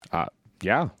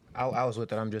Yeah. I was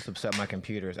with it. I'm just upset my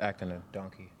computer is acting a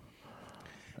donkey.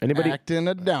 Anybody acting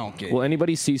a donkey? Will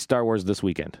anybody see Star Wars this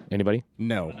weekend? Anybody?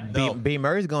 No. B.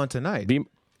 Murray's going tonight.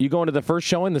 You going to the first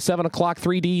showing, the 7 o'clock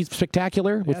 3D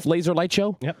spectacular with laser light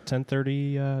show? Yep,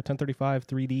 10:30, 10:35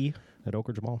 3D at Oak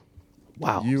Ridge Mall.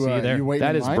 Wow. See you there. You waiting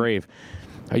That in is line? brave.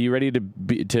 Are you ready to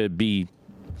be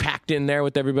packed in there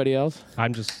with everybody else?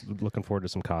 I'm just looking forward to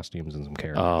some costumes and some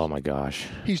characters. Oh my gosh.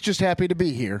 He's just happy to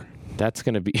be here. That's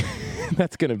going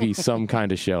to be some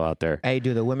kind of show out there. Hey,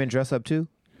 do the women dress up too?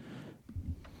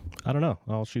 I don't know.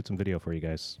 I'll shoot some video for you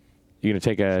guys. You going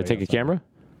to take a camera?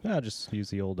 Yeah, just use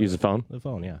the old... Use the phone? The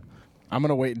phone, yeah. I'm going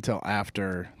to wait until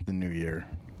after the new year.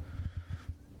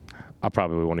 I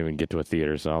probably won't even get to a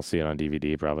theater, so I'll see it on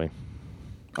DVD probably.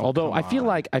 Although I feel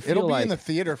like It'll be in the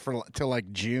theater till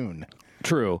like June.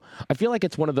 True. I feel like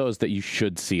it's one of those that you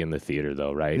should see in the theater,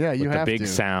 though, right? Yeah, you with have the big to.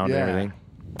 sound and everything.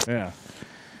 Yeah.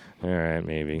 All right,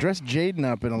 maybe. Dress Jaden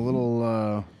up in a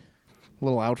little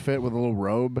outfit with a little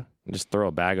robe. Just throw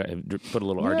a bag, put a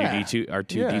little Yeah.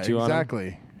 R2D2 on.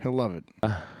 Exactly. He'll love it.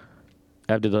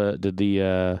 Did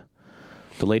the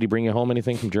lady bring you home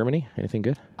anything from Germany? Anything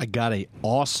good? I got a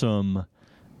awesome,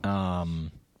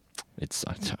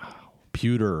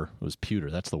 pewter. It was pewter.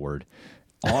 That's the word.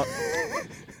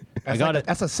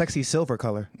 That's a sexy silver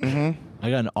color. I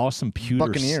got an awesome pewter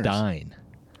Buccaneers. stein.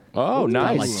 Oh,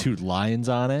 Got nice. like 2 lions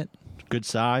on it. Good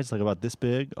size, like about this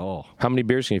big. Oh, How many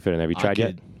beers can you fit in there? Have you tried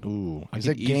yet? I Is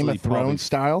could it Game easily of probably Thrones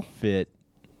style? fit.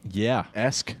 Yeah,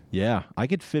 Esque? yeah. I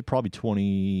could fit probably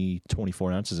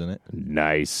 24 ounces in it.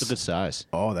 Nice. It's a good size.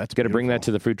 Oh, that's Got to bring that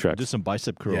to the food truck. Do some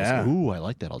bicep curls. Yeah. Ooh, I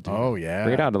like that. I'll do. Oh, yeah.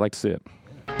 Bring it out. I'd like to see it.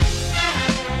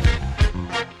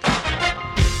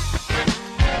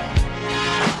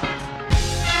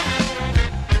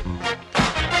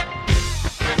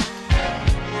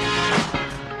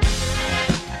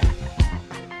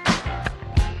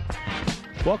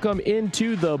 Welcome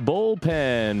into the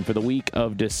bullpen for the week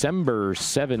of December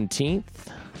 17th,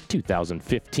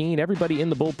 2015. Everybody in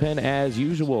the bullpen as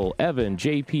usual. Evan,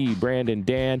 JP, Brandon,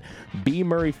 Dan, B.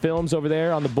 Murray Films over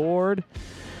there on the board.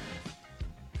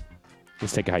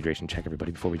 Let's take a hydration check,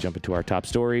 everybody, before we jump into our top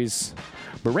stories.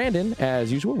 Brandon,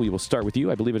 as usual, we will start with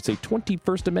you. I believe it's a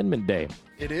 21st Amendment Day.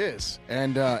 It is.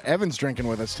 And Evan's drinking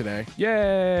with us today.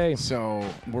 Yay! So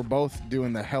we're both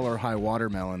doing the Hell or High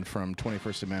Watermelon from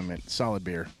 21st Amendment. Solid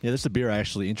beer. Yeah, this is a beer I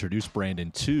actually introduced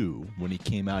Brandon to when he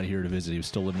came out here to visit. He was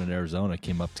still living in Arizona.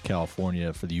 Came up to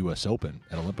California for the U.S. Open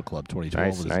at Olympic Club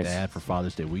 2012 with his dad for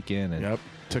Father's Day weekend. And Yep.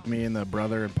 Took me and the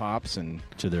brother and pops and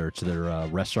to their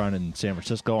restaurant in San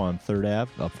Francisco on 3rd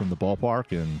Ave up from the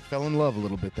ballpark. And fell in love a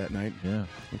little bit that night. yeah,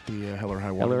 With the Hell or High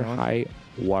Hell or Watermelon. High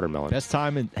Watermelon. best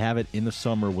time and have it in the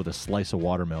summer with a slice of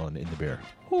watermelon in the beer.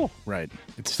 Right.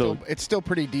 It's So- still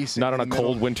pretty decent. Not on in a the cold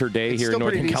middle. winter day It's here in still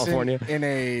pretty Northern decent California. in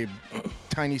a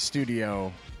tiny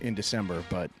studio in December,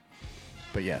 but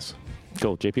yes.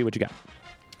 Cool. JP, what you got?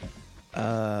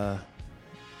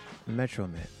 Metro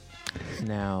Mint.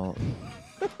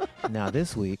 Now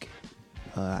this week,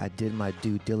 I did my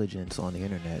due diligence on the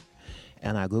internet,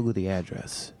 and I Googled the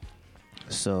address.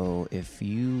 So if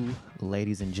you,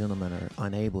 ladies and gentlemen, are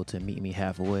unable to meet me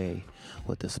halfway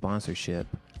with the sponsorship,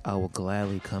 I will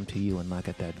gladly come to you and knock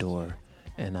at that door,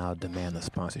 and I'll demand the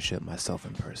sponsorship myself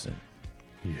in person.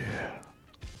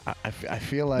 I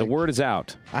feel like The word is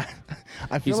out.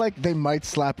 I feel like they might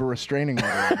slap a restraining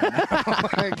order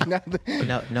on me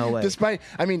now. No way. Despite,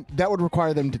 I mean, that would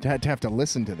require them to have to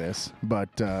listen to this, but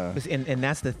And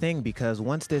that's the thing, because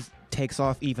once this takes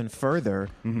off even further,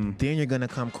 then you're going to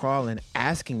come crawling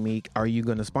asking me, are you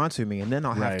going to sponsor me? And then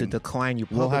I'll have to Right. decline you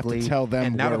we'll publicly. have to tell them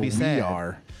and that'll where be we sad.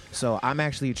 are. So I'm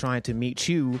actually trying to meet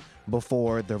you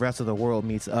before the rest of the world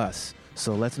meets us.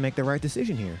 So let's make the right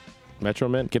decision here. Metro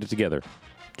Mint, get it together.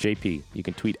 JP, you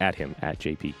can tweet at him at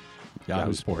JP.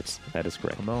 Yahoo Sports. That is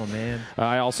correct. Come on, man.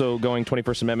 I also going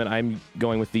 21st Amendment. I'm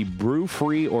going with the Brew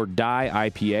Free or Die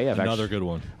IPA. Another good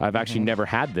one. I've actually never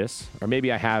had this, or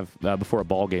maybe I have before a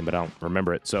ball game, but I don't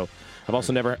remember it. So I've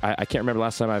also never. I can't remember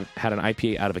last time I've had an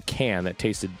IPA out of a can that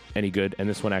tasted any good, and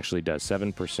this one actually does.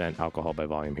 7% alcohol by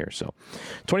volume here. So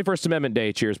 21st Amendment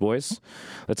Day. Cheers, boys.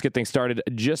 Let's get things started.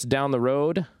 Just down the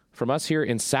road from us here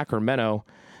in Sacramento,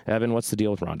 Evan, what's the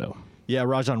deal with Rondo? Yeah,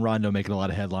 Rajon Rondo making a lot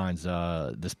of headlines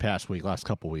this past week, last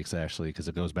couple weeks actually, because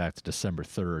it goes back to December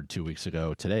 3rd, 2 weeks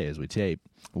ago today as we tape,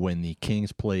 when the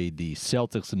Kings played the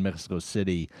Celtics in Mexico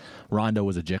City. Rondo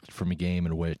was ejected from a game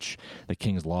in which the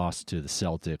Kings lost to the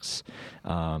Celtics.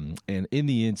 And in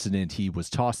the incident, he was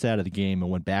tossed out of the game and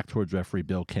went back towards referee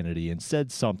Bill Kennedy and said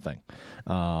something.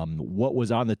 What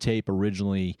was on the tape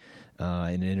originally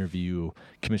in an interview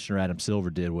Commissioner Adam Silver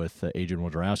did with Adrian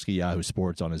Wojnarowski, Yahoo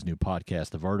Sports, on his new podcast,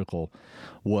 The Vertical,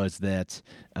 was that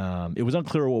it was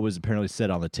unclear what was apparently said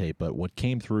on the tape, but what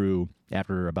came through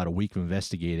after about a week of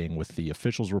investigating with the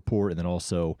officials' report and then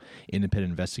also independent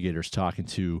investigators talking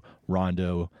to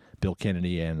Rondo, Bill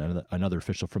Kennedy, and another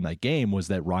official from that game was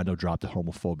that Rondo dropped a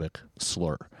homophobic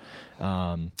slur.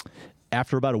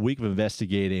 After about a week of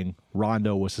investigating,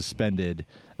 Rondo was suspended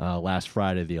last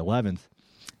Friday, the 11th,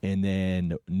 and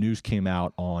then news came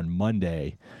out on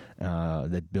Monday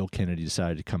that Bill Kennedy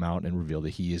decided to come out and reveal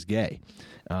that he is gay.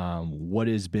 What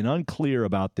has been unclear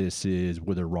about this is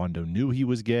whether Rondo knew he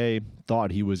was gay,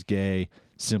 thought he was gay,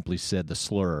 simply said the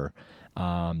slur.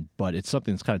 But it's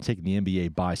something that's kind of taken the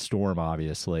NBA by storm,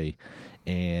 obviously.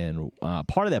 And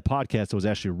part of that podcast was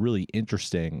actually really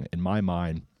interesting in my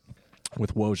mind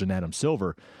with Woj and Adam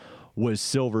Silver was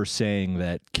Silver saying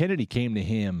that Kennedy came to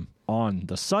him on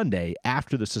the Sunday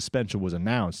after the suspension was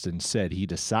announced and said he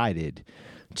decided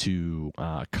to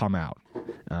come out.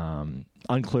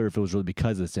 Unclear if it was really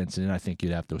because of this incident. I think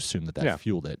you'd have to assume that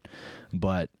fueled it.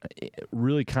 But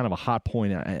really kind of a hot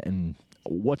point. And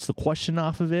what's the question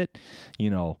off of it?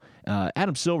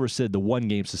 Adam Silver said the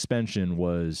one-game suspension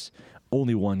was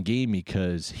only one game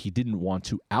because he didn't want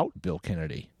to out Bill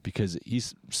Kennedy because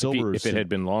Silver. If it had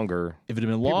been longer,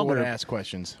 people would ask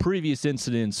questions. Previous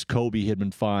incidents, Kobe had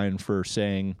been fined for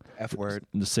saying F word,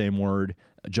 the same word.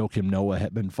 Joakim Noah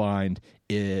had been fined.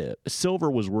 Silver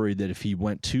was worried that if he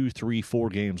went 2, 3, 4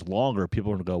 games longer,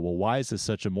 people were going to go, well, why is this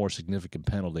such a more significant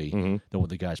penalty than what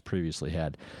the guys previously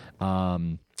had?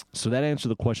 So that answered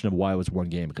the question of why it was one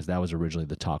game, because that was originally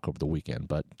the talk over the weekend.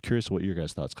 But curious what your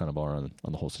guys' thoughts kind of are on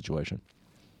the whole situation.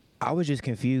 I was just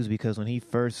confused because when he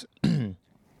first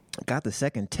got the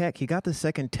second tech, he got the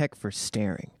second tech for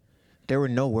staring. There were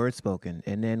no words spoken.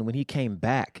 And then when he came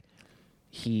back,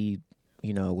 he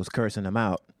was cursing him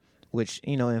out, which,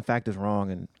 in fact is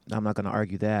wrong, and I'm not going to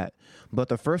argue that. But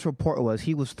the first report was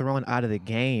he was thrown out of the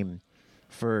game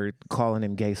for calling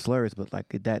him gay slurs, but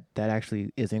that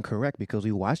actually is incorrect because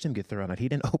we watched him get thrown out. He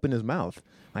didn't open his mouth.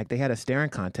 They had a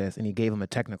staring contest, and he gave him a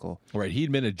technical. Right,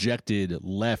 he'd been ejected,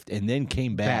 left, and then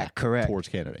came back correct. Towards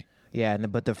Kennedy. Yeah,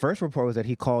 but the first report was that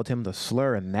he called him the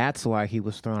slur, and that's why he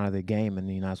was thrown out of the game,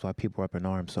 and that's why people were up in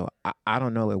arms. So I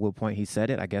don't know at what point he said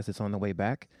it. I guess it's on the way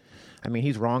back. I mean,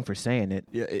 he's wrong for saying it.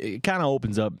 Yeah, it kind of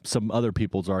opens up some other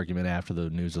people's argument after the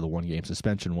news of the one-game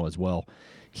suspension was, well,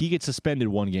 he gets suspended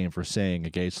one game for saying a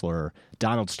gay slur.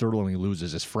 Donald Sterling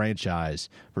loses his franchise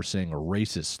for saying a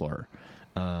racist slur.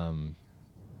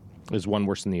 Is one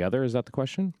worse than the other? Is that the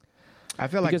question? I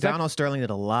feel like Donald Sterling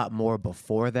did a lot more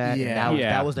before that. Yeah. And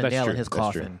that was the nail in his That's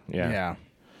coffin. true. Yeah.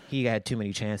 He had too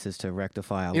many chances to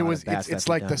rectify a lot of bad stuff. It's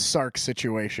like the Sark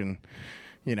situation.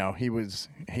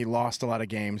 He lost a lot of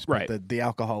games, but right. the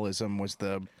alcoholism was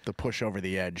the push over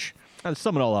the edge. To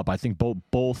sum it all up, I think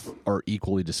both are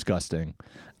equally disgusting.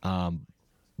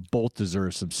 Both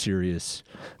deserve some serious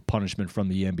punishment from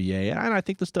the NBA, and I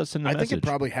think this does send a message. I think it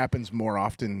probably happens more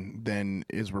often than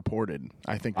is reported.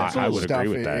 I think that I would stuff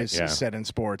agree with that, is said in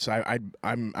sports.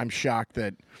 I'm shocked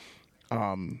that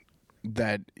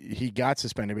that he got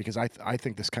suspended because I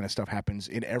think this kind of stuff happens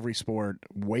in every sport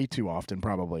way too often,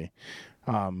 probably.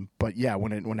 But yeah,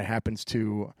 when it happens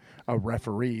to a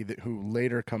referee who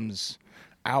later comes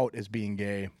out as being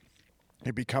gay,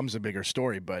 it becomes a bigger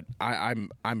story. But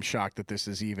I'm shocked that this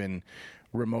is even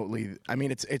remotely. I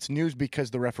mean, it's news because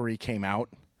the referee came out.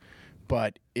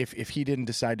 But if he didn't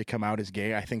decide to come out as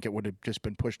gay, I think it would have just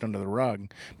been pushed under the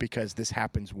rug because this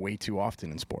happens way too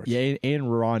often in sports. Yeah,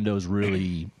 and Rondo's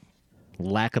really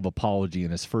lack of apology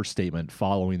in his first statement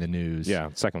following the news. Yeah,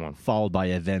 second one. Followed by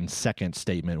a then second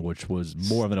statement, which was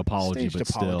more of an apology, Staged but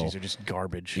apologies still. are just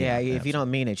garbage. Yeah, if you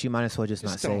don't mean it, you might as well just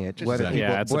not say it.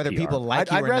 Whether people like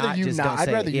you I'd or rather not, you just not. don't I'd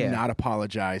say rather it. you Yeah. not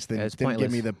apologize than give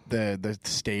pointless. me the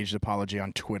staged apology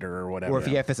on Twitter or whatever. Or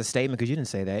if it's a statement, because you didn't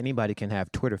say that. Anybody can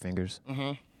have Twitter fingers.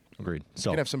 Agreed. you So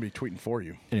can have somebody tweeting for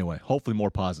you. anyway, hopefully more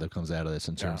positive comes out of this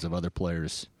in terms of other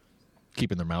players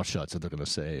keeping their mouth shut so they're going to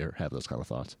say or have those kind of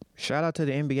thoughts. Shout out to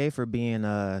the NBA for being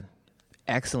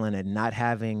excellent at not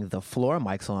having the floor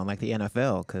mics on like the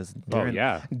NFL, because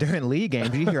during league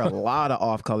games you hear a lot of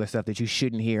off-color stuff that you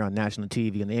shouldn't hear on national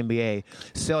TV, and the NBA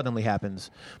seldomly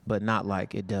happens, but not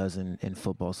like it does in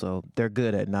football. So they're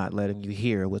good at not letting you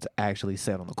hear what's actually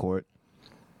said on the court.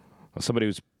 Somebody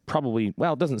who's probably,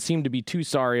 doesn't seem to be too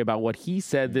sorry about what he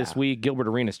said this week. Gilbert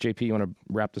Arenas. JP, you want to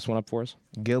wrap this one up for us?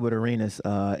 Gilbert Arenas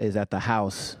is at the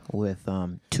house with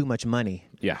too much money.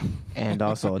 Yeah. And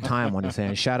also time on his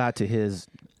hands. Shout out to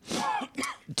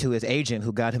to his agent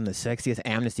who got him the sexiest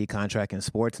amnesty contract in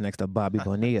sports next to Bobby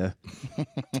Bonilla.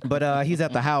 But he's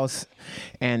at the house,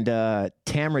 and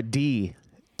Tamara D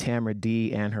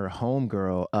and her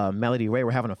homegirl, Melody Ray,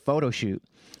 were having a photo shoot.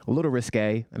 A little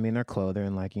risque. I mean, they're clothed. They're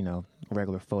in, like,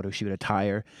 regular photo shoot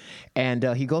attire. And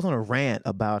he goes on a rant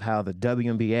about how the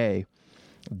WNBA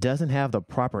doesn't have the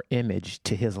proper image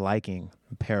to his liking.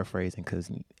 I'm paraphrasing, because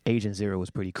Agent Zero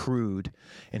was pretty crude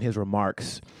in his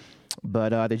remarks. But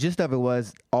the gist of it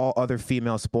was all other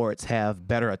female sports have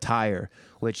better attire,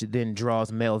 which then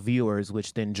draws male viewers,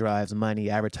 which then drives money,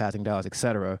 advertising dollars,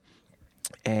 etc.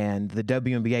 And the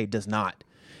WNBA does not.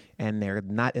 And they're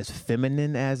not as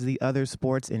feminine as the other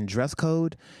sports in dress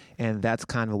code, and that's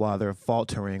kind of why they're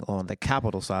faltering on the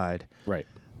capital side. Right.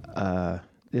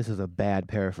 This is a bad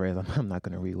paraphrase. I'm not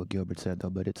going to read what Gilbert said, though,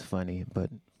 but it's funny. But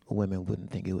women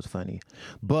wouldn't think it was funny.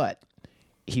 But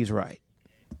he's right.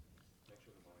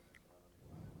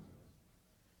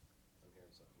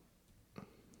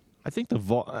 I think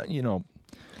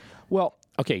Well,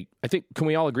 okay. I think, can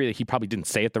we all agree that he probably didn't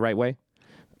say it the right way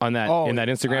on that in that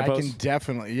Instagram post? I can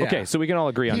definitely. Yeah. Okay, so we can all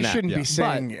agree on He that. shouldn't be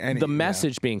saying any. The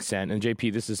message being sent, and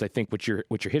JP, this is, I think, what you're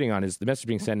hitting on, is the message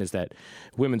being sent is that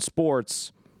women's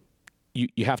sports,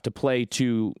 you have to play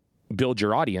to build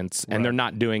your audience, and they're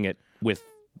not doing it with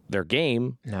their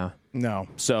game. No.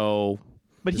 So,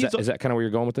 But is that kind of where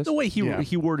you're going with this? the way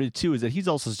he worded it too is that he's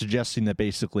also suggesting that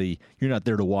basically you're not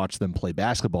there to watch them play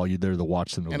basketball. You're there to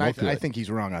watch them. And I think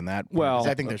he's wrong on that. Well, 'cause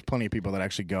I think there's plenty of people that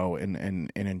actually go and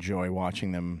enjoy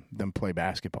watching them play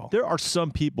basketball. there are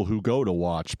some people who go to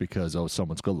watch because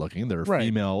someone's good looking. There are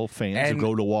female fans who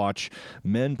go to watch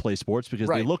men play sports because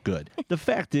they look good. The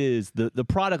fact is the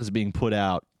product is being put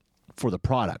out for the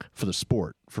product, for the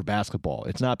sport, for basketball.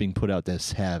 It's not being put out to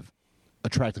have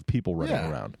attractive people running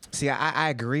around. See, I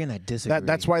agree and I disagree.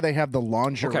 That's why they have the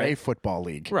lingerie football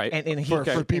league. Right. And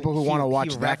for people who want to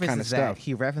watch that kind of stuff.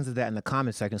 He references that in the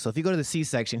comment section. So if you go to the C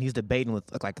section, he's debating with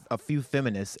like a few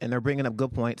feminists, and they're bringing up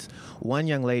good points. One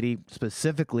young lady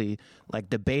specifically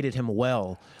debated him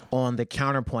well on the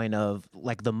counterpoint of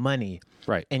the money.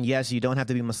 Right. And yes, you don't have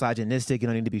to be misogynistic. You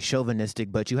don't need to be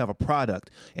chauvinistic, but you have a product.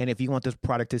 And if you want this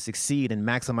product to succeed and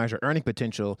maximize your earning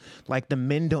potential, the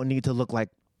men don't need to look like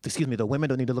the women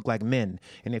don't need to look like men.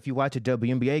 And if you watch a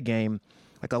WNBA game,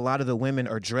 a lot of the women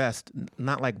are dressed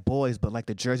not like boys, but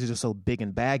the jerseys are so big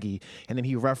and baggy. And then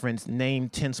he referenced, name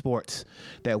 10 sports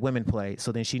that women play.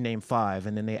 So then she named 5.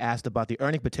 And then they asked about the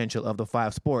earning potential of the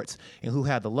 5 sports and who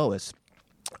had the lowest.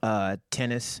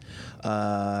 Tennis,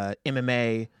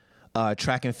 MMA,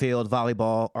 track and field,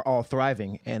 volleyball are all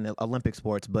thriving in Olympic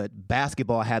sports, but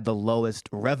basketball had the lowest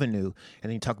revenue. And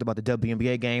then you talked about the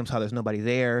WNBA games, how there's nobody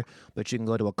there, but you can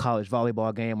go to a college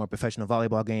volleyball game or professional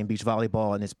volleyball game, beach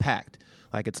volleyball, and it's packed.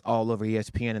 It's all over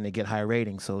ESPN, and they get high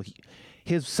ratings. So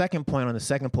his second point on the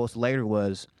second post later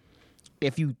was,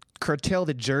 if you curtail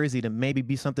the jersey to maybe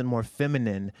be something more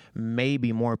feminine,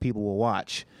 maybe more people will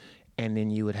watch, and then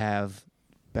you would have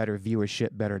better viewership,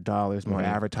 better dollars, more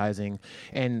advertising.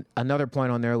 And another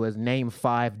point on there was name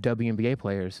 5 WNBA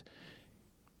players.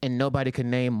 And nobody could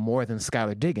name more than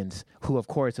Skylar Diggins, who, of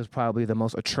course, is probably the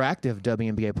most attractive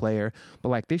WNBA player.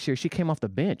 But this year, she came off the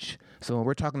bench. So when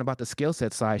we're talking about the skill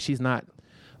set side, she's not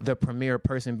the premier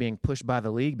person being pushed by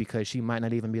the league because she might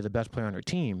not even be the best player on her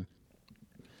team.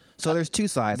 So there's two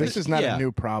sides. This is not a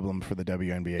new problem for the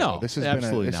WNBA. No, this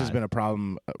has been a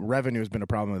problem. Revenue has been a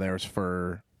problem of theirs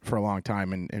for a long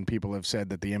time, and people have said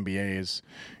that the NBA is,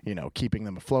 keeping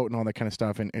them afloat and all that kind of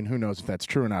stuff, and who knows if that's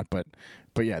true or not, but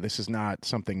yeah, this is not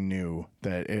something new.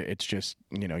 That it's just,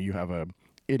 you have a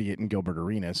idiot in Gilbert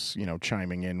Arenas,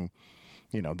 chiming in,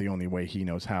 the only way he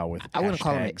knows how with I wouldn't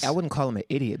call him an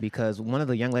idiot, because one of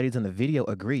the young ladies in the video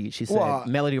agreed. She said,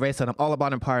 Melody Ray said, I'm all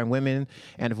about empowering women,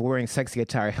 and if wearing sexy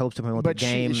attire helps to promote the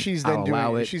game, I'll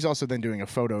allow it. She's also then doing the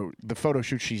photo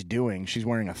shoot she's doing, she's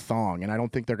wearing a thong, and I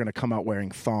don't think they're going to come out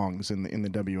wearing thongs in the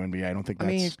WNBA. I don't think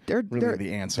that's really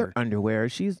the answer. They're underwear.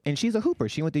 She's a hooper.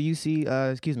 She went to UC,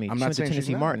 she went to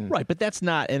Tennessee Martin. Right, but that's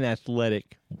not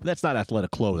athletic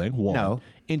clothing, one. No.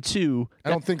 And two, I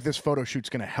don't think this photo shoot's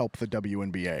going to help the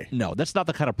WNBA. No, that's not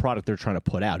the kind of product they're trying to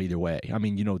put out either way. I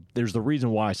mean, there's the reason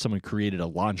why someone created a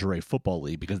lingerie football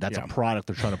league, because that's a product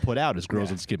they're trying to put out is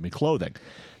girls in skimpy clothing.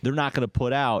 They're not going to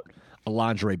put out a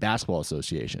lingerie basketball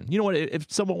association. You know what? If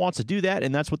someone wants to do that,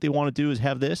 and that's what they want to do, is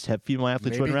have female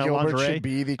athletes running around Gilbert lingerie, should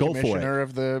be the go commissioner for it.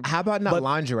 of the. How about not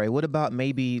lingerie? What about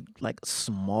maybe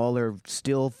smaller,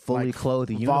 still fully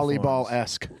clothed uniforms?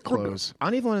 Volleyball-esque clothes.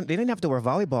 They didn't have to wear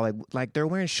volleyball. Like they're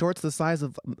wearing shorts the size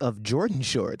of Jordan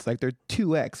shorts. Like they're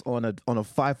 2X on a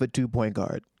 5'2" point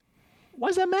guard. Why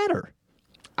does that matter?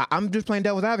 I'm just playing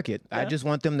devil's advocate. I just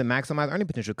want them to maximize earning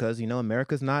potential because,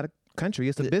 America's not a country.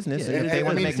 It's a business. And if they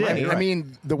want to make money. I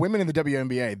mean, the women in the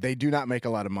WNBA, they do not make a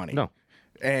lot of money. No.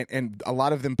 And a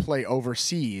lot of them play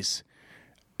overseas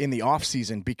in the off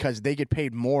season because they get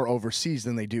paid more overseas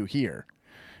than they do here.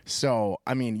 So,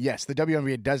 I mean, yes, the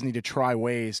WNBA does need to try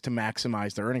ways to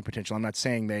maximize their earning potential. I'm not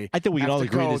saying they. I think we can have all to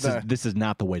agree go this is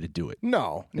not the way to do it.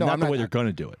 No, not the way they're going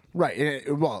to do it. Right.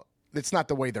 Well, it's not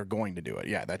the way they're going to do it.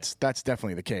 Yeah, that's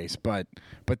definitely the case. But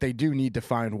they do need to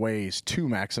find ways to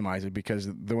maximize it because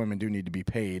the women do need to be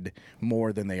paid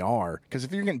more than they are. Because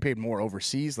if you're getting paid more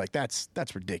overseas, like that's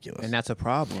ridiculous. And that's a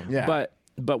problem. Yeah.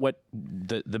 But what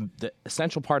the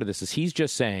essential part of this is he's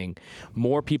just saying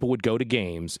more people would go to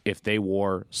games if they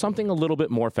wore something a little bit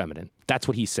more feminine. That's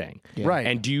what he's saying. Yeah. Right.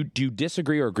 And do you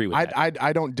disagree or agree with that?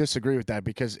 I don't disagree with that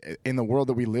because in the world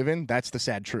that we live in, that's the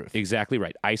sad truth. Exactly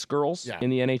right. Ice girls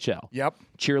in the NHL. Yep.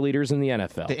 Cheerleaders in the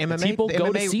NFL. The MMA, people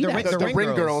go to see that. The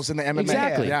ring girls in the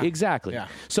MMA. Exactly. Yeah.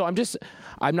 So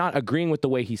I'm not agreeing with the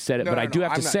way he said it, but I do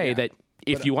have to say that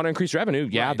if you want to increase revenue,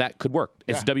 that could work.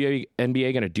 Is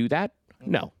WNBA going to do that?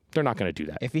 No, they're not going to do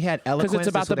that. If he had eloquence, it's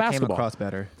about the basketball. Came across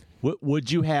better.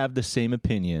 Would you have the same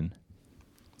opinion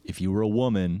if you were a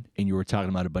woman and you were talking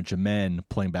about a bunch of men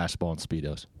playing basketball in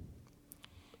Speedos?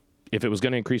 If it was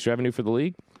going to increase revenue for the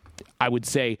league, I would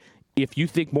say if you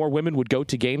think more women would go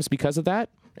to games because of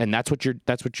that, and that's what your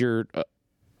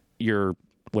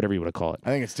whatever you want to call it. I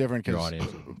think it's different because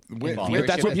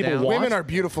that's what people want. Women are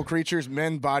beautiful creatures.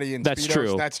 Men body in that's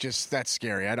Speedos. True. That's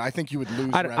scary. I think you would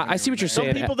lose. I see what you're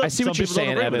saying. I see what you're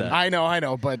saying, Evan. I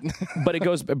know, but but it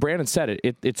goes. Brandon said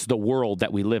it. It's the world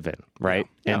that we live in, right?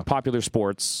 Yeah. And popular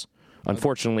sports.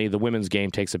 Unfortunately, the women's game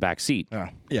takes a back seat.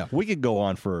 Yeah, we could go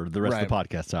on for the rest of the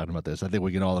podcast talking about this. I think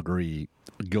we can all agree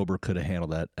Gilbert could have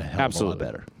handled that a hell of a lot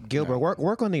better. Gilbert,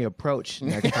 work on the approach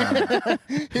next time.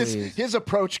 his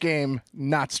approach game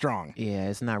not strong. Yeah,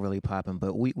 it's not really popping,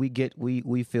 but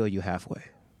we feel you halfway.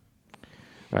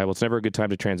 All right, well, it's never a good time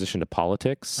to transition to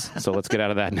politics, so let's get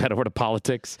out of that and head over to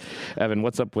politics. Evan,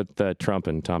 what's up with Trump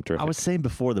and Tom Terrific? I was saying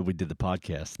before that we did the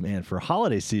podcast, man, for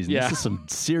holiday season, this is some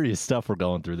serious stuff we're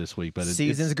going through this week. But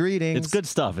Season's greetings. It's good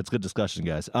stuff. It's good discussion,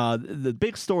 guys. The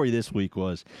big story this week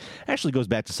actually goes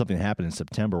back to something that happened in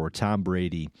September where Tom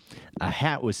Brady, a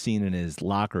hat was seen in his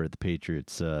locker at the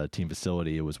Patriots team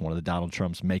facility. It was one of the Donald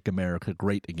Trump's Make America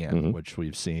Great Again, which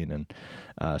we've seen,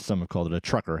 and some have called it a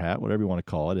trucker hat, whatever you want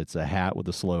to call it. It's a hat with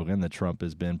a slogan that Trump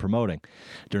has been promoting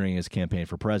during his campaign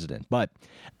for president. But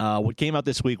what came out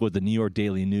this week was the New York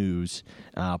Daily News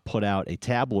put out a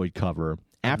tabloid cover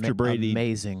after Brady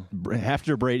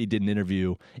did an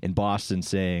interview in Boston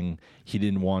saying he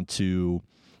didn't want to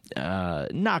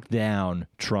knock down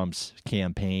Trump's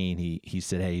campaign. He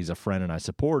said, hey, he's a friend and I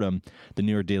support him. The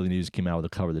New York Daily News came out with a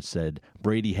cover that said,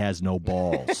 Brady has no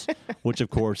balls, which, of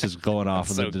course, is going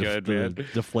off of the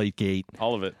Deflategate.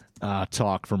 All of it.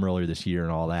 Talk from earlier this year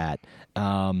and all that.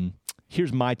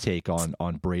 Here's my take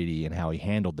on Brady and how he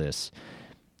handled this.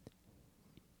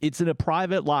 It's in a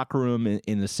private locker room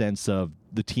in the sense of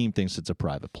the team thinks it's a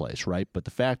private place, right? But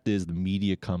the fact is the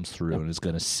media comes through and is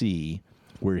going to see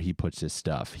where he puts his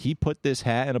stuff. He put this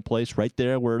hat in a place right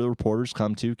there where the reporters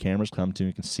come to, cameras come to,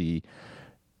 you can see.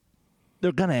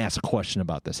 They're going to ask a question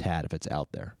about this hat if it's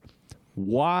out there.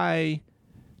 Why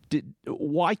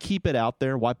keep it out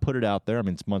there? Why put it out there? I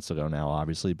mean, it's months ago now,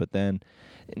 obviously, but then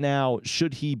now,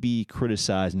 should he be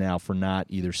criticized now for not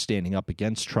either standing up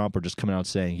against Trump or just coming out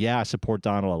saying, yeah, I support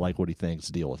Donald, I like what he thinks,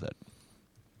 deal with it?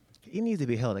 He needs to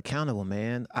be held accountable,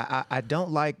 man. I don't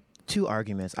like two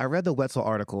arguments. I read the Wetzel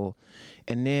article,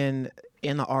 and then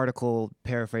in the article,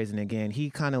 paraphrasing again, he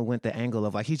kind of went the angle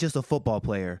of like, he's just a football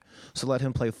player, so let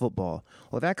him play football.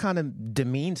 Well, that kind of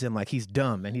demeans him like he's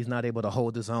dumb and he's not able to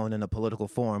hold his own in a political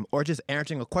forum or just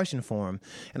answering a question for him.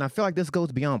 And I feel like this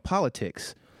goes beyond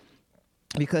politics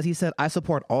because he said, I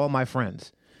support all my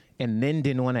friends, and then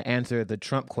didn't want to answer the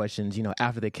Trump questions,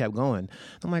 after they kept going.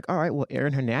 I'm like, all right, well,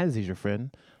 Aaron Hernandez is your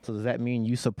friend, so does that mean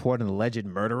you support an alleged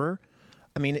murderer?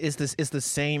 I mean, it's the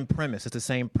same premise. It's the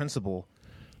same principle.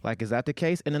 Like, is that the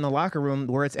case? And in the locker room,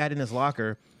 where it's at in his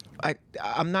locker,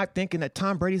 I'm not thinking that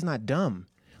Tom Brady's not dumb.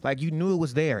 Like, you knew it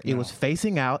was there. It was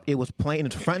facing out. It was playing.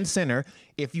 It's front and center.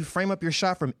 If you frame up your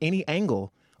shot from any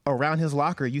angle around his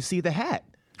locker, you see the hat.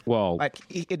 Well,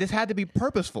 this had to be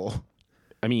purposeful.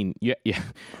 I mean, yeah.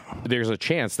 There's a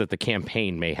chance that the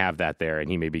campaign may have that there, and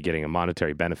he may be getting a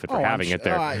monetary benefit for having it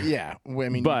there. Yeah, I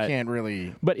mean, you can't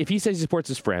really. But if he says he supports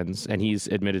his friends, and he's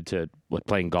admitted to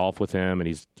playing golf with him, and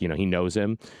he's he knows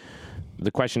him,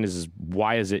 the question is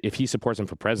why is it? If he supports him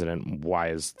for president, why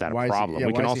is that a problem?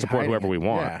 We can all support whoever we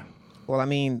want. Yeah. Well, I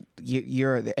mean,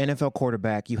 you're the NFL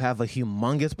quarterback. You have a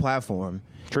humongous platform.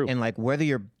 True. And, like, whether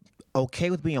you're okay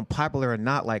with being popular or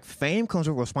not, like, fame comes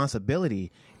with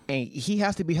responsibility. And he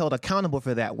has to be held accountable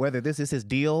for that, whether this is his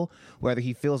deal, whether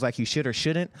he feels like he should or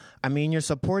shouldn't. I mean, you're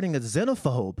supporting a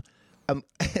xenophobe.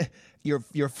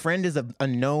 Your friend is a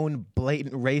known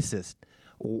blatant racist.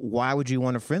 Why would you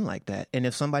want a friend like that? And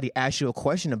if somebody asks you a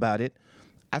question about it,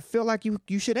 I feel like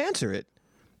you should answer it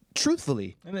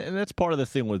truthfully. And that's part of the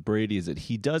thing with Brady is that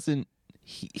he doesn't.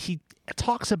 He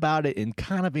talks about it and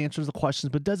kind of answers the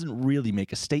questions, but doesn't really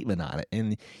make a statement on it.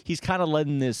 And he's kind of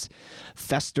letting this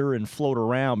fester and float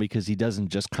around because he doesn't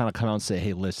just kind of come out and say,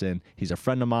 hey, listen, he's a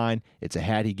friend of mine. It's a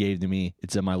hat he gave to me.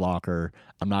 It's in my locker.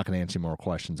 I'm not going to answer more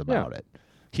questions about it.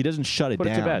 He doesn't shut it Put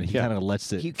down. it to bed. He kind of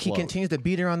lets it He float. continues to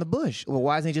beat around the bush. Well,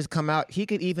 why doesn't he just come out? He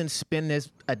could even spin this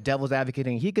a devil's advocate,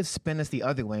 and he could spin this the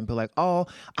other way and be like, oh,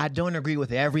 I don't agree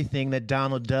with everything that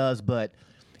Donald does, but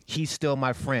he's still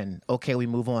my friend. Okay, we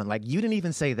move on. Like, you didn't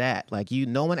even say that. Like,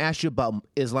 no one asked you about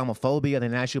Islamophobia. They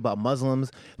didn't ask you about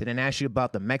Muslims. They didn't ask you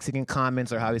about the Mexican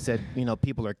comments or how he said,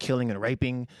 people are killing and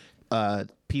raping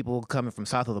people coming from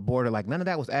south of the border. Like, none of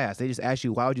that was asked. They just asked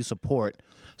you, why would you support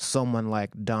someone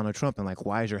like Donald Trump? And, like,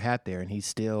 why is your hat there? And he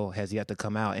still has yet to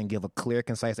come out and give a clear,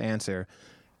 concise answer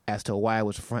as to why it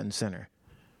was front and center.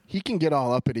 He can get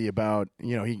all uppity about,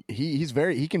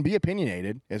 he can be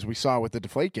opinionated, as we saw with the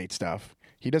Deflategate stuff.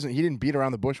 He didn't beat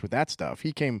around the bush with that stuff.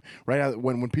 He came right out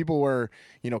when people were,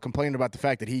 complaining about the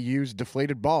fact that he used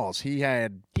deflated balls. He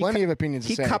had plenty of opinions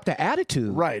to say. He copped the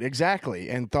attitude. Right, exactly,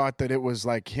 and thought that it was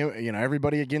like him,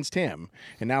 everybody against him.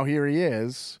 And now here he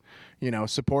is,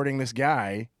 supporting this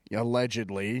guy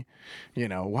allegedly,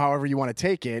 however you want to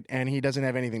take it, and he doesn't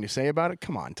have anything to say about it.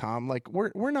 Come on, Tom. Like,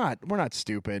 we're not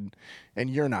stupid, and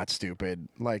you're not stupid.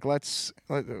 Like, let's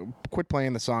quit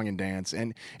playing the song and dance,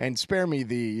 and spare me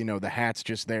the the hats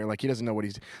just there. Like, he doesn't know what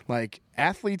he's like.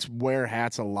 Athletes wear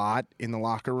hats a lot in the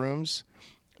locker rooms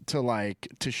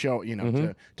to show,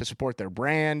 to support their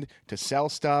brand, to sell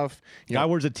stuff. Guy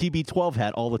wears a TB12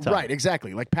 hat all the time. Right,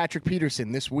 exactly. Like Patrick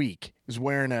Peterson this week is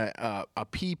wearing a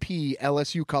PP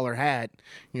LSU color hat,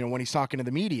 when he's talking to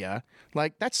the media.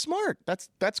 Like, that's smart.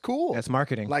 That's cool. That's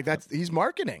marketing. Like, he's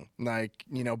marketing. Like,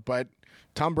 but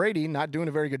Tom Brady not doing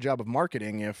a very good job of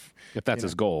marketing if that's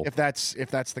his goal. If that's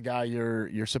the guy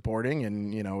you're supporting,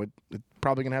 and it's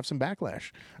probably going to have some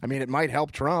backlash. I mean, it might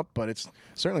help Trump, but it's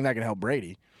certainly not going to help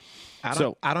Brady. I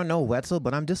don't know, Wetzel,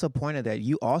 but I'm disappointed that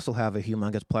you also have a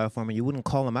humongous platform and you wouldn't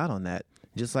call him out on that.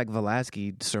 Just like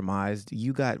Velasquez surmised,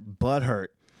 you got butthurt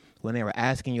when they were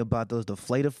asking you about those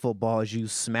deflated footballs, you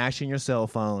smashing your cell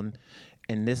phone,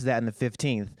 and this, that, and the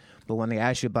 15th. But when they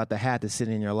asked you about the hat that's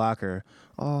sitting in your locker,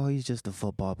 oh, he's just a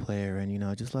football player,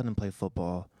 and, just let him play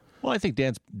football. Well, I think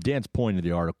Dan's point of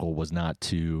the article was not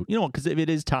to, because if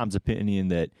it is Tom's opinion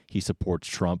that he supports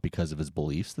Trump because of his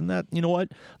beliefs, then that,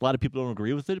 what? A lot of people don't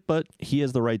agree with it, but he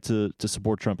has the right to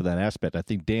support Trump in that aspect. I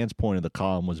think Dan's point of the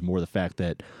column was more the fact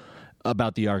that,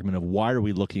 about the argument of why are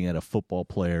we looking at a football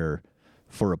player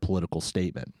for a political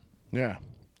statement? Yeah.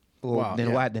 Well,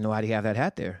 why do you have that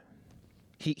hat there?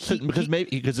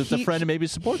 Because it's a friend and maybe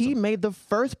supports him. He made the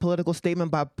first political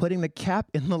statement by putting the cap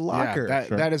in the locker. Yeah,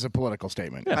 that is a political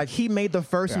statement. Like, he made the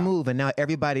first move, and now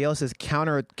everybody else is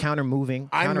counter moving,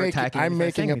 counterattacking. I'm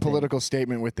making a political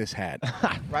statement with this hat.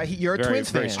 Right? You're a Very, Twins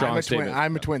very fan. strong.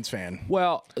 I'm a Twins fan.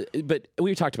 Well, but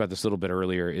we talked about this a little bit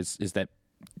earlier, is that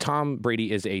Tom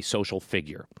Brady is a social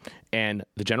figure, and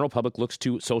the general public looks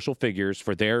to social figures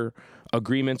for their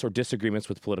agreements or disagreements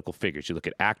with political figures. You look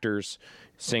at actors,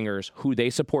 singers, who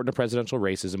they support in a presidential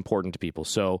race is important to people.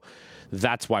 So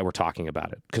that's why we're talking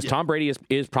about it, because Tom Brady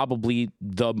is probably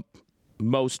the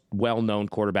most well-known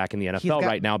quarterback in the NFL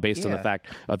right now, based on the fact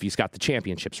of he's got the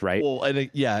championships, right? Well, and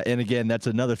again, that's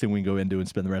another thing we can go into and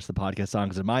spend the rest of the podcast on,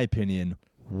 because in my opinion,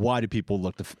 why do people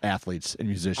look to athletes and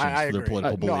musicians for their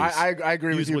political beliefs? No, I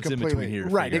agree with you what's completely. In between here,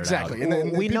 right, exactly.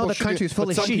 And we know the country's full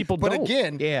of some sheep. people don't. But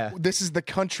again, this is the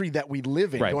country that we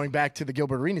live in. Right. Going back to the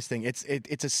Gilbert Arenas thing, it's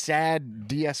a sad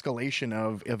de-escalation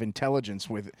of intelligence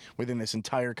within this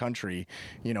entire country.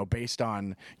 Based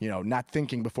on not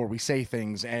thinking before we say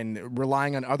things and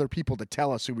relying on other people to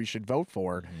tell us who we should vote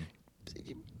for.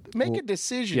 Make a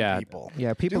decision, people.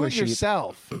 Yeah, people do are it sheep.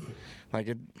 yourself.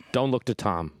 Don't look to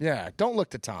Tom. Yeah, don't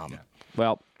look to Tom. Yeah.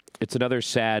 Well, it's another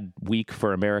sad week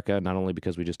for America, not only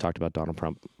because we just talked about Donald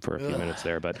Trump for a few minutes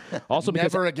there, but also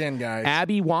because Never again, guys.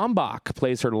 Abby Wambach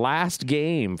plays her last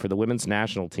game for the women's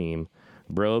national team.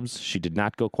 Brobes, she did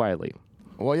not go quietly.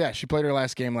 Well, yeah, she played her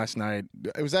last game last night.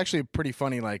 It was actually a pretty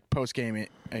funny, like, post-game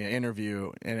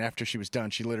interview, and after she was done,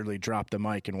 she literally dropped the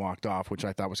mic and walked off, which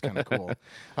I thought was kind of cool.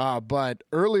 But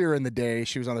earlier in the day,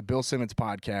 she was on the Bill Simmons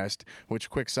podcast, which,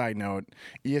 quick side note,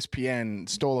 ESPN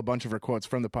stole a bunch of her quotes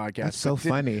from the podcast. That's so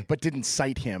funny. But didn't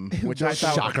cite him, which I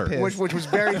thought Shocker. which was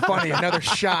very funny. Another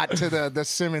shot to the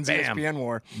Simmons ESPN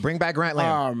war. Bring back Grant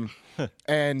Lamb.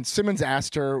 And Simmons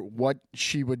asked her what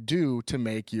she would do to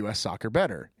make U.S. soccer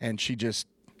better, and she just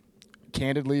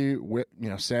candidly,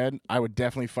 said, "I would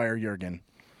definitely fire Jurgen."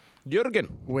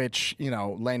 Which,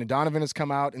 Landon Donovan has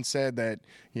come out and said that,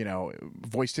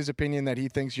 voiced his opinion that he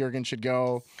thinks Jurgen should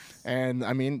go, and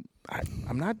I mean,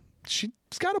 she's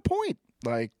got a point.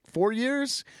 Like 4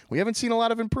 years, we haven't seen a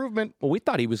lot of improvement. Well, we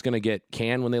thought he was going to get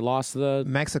canned when they lost the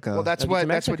Mexico. Well, that's what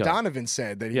Mexico. Donovan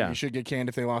said, that he should get canned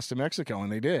if they lost to Mexico,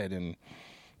 and they did. And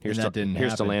here's that didn't to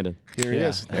happen. Landon. here it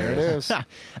is. There it is.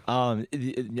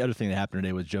 The other thing that happened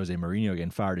today was Jose Mourinho getting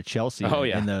fired at Chelsea. Oh,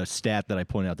 yeah. And the stat that I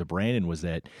pointed out to Brandon was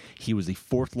that he was the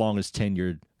fourth longest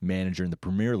tenured manager in the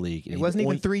Premier League. It wasn't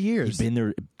even 3 years. He's been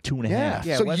there 2.5. Yeah,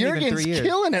 So it wasn't even 3 Jurgen's years.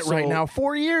 killing it right So- now.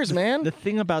 4 years, man. The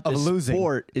thing about this losing.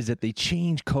 sport is that they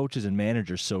change coaches and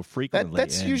managers so frequently.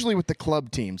 That's and usually with the club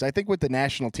teams. I think with the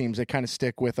national teams, they kind of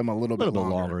stick with them a little bit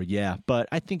longer. yeah. But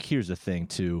I think here's the thing,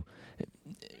 too.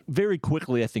 Very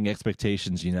quickly, I think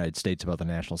expectations in the United States about the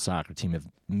national soccer team have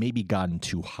maybe gotten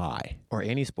too high. Or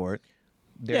any sport.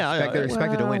 They're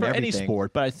expected to win for everything. any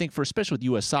sport, but I think for especially with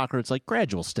U.S. soccer, it's like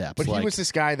gradual steps. But like, he was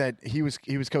this guy that he was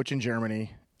coaching Germany,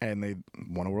 and they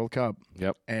won a World Cup.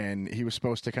 Yep. And he was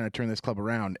supposed to kind of turn this club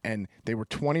around, and they were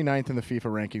 29th in the FIFA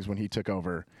rankings when he took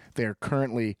over. They are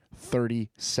currently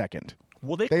 32nd.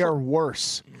 well, They are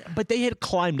worse. but they had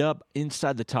climbed up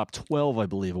inside the top 12, I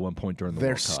believe, at one point during the They're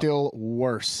World Cup. still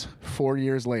worse 4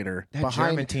 years later. That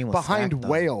German team was behind stacked, though.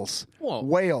 Wales. Well,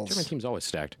 Wales. German team's always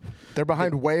stacked. They're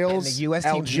behind Wales, and the US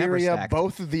team's never Algeria, stacked.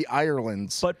 both of the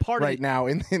Irelands. But part of right the- now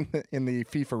in the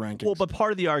FIFA rankings. Well, but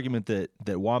part of the argument that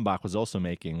Wambach was also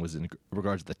making was in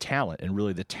regards to the talent, and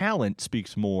really the talent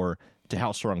speaks more to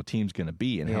how strong a team's going to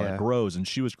be and how Yeah. it grows. And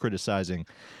she was criticizing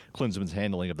Klinsmann's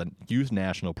handling of the youth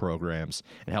national programs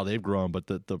and how they've grown. But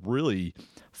the really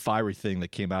fiery thing that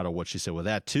came out of what she said with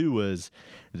that, too, was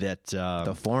that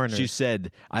The foreigners. she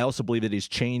said, I also believe that he's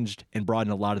changed and brought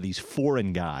in a lot of these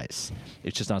foreign guys.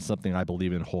 It's just not something I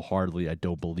believe in wholeheartedly. I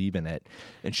don't believe in it.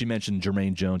 And she mentioned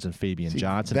Jermaine Jones and Fabian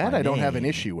Johnson. that by I don't have an name.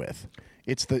 issue with.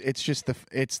 It's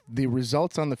the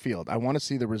results on the field. I want to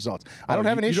see the results. I don't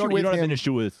have an issue with You don't him. have an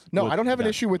issue with No, with I don't have an that.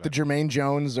 issue with the Jermaine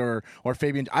Jones or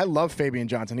Fabian. I love Fabian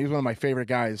Johnson. He's one of my favorite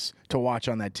guys to watch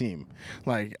on that team.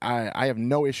 Like I have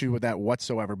no issue with that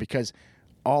whatsoever because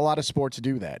a lot of sports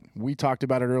do that. We talked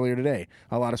about it earlier today.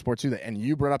 A lot of sports do that, and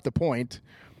you brought up the point.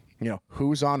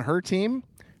 Who's on her team?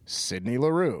 Sydney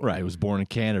LaRue. Right, who was born in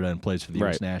Canada and plays for the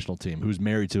U.S. Right. national team, who's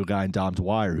married to a guy in Dom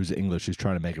Dwyer who's English, who's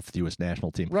trying to make it for the U.S.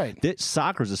 national team. Right.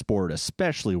 Soccer is a sport,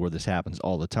 especially where this happens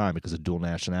all the time because of dual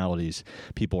nationalities.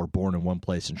 People are born in one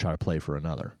place and try to play for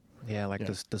another. Yeah, like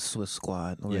the Swiss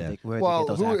squad. Where Yeah. they Well,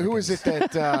 get those who is it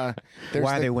Africans. that? There's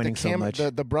Why are they winning so much?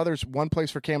 The brothers, one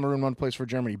plays for Cameroon, one plays for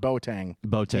Germany. Boateng.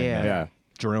 Boateng. Yeah. Yeah.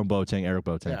 Jerome Boateng, Eric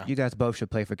Boateng. Yeah. You guys both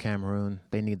should play for Cameroon.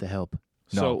 They need the help.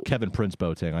 No, So- Kevin Prince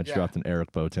Boateng. I just Yeah. dropped an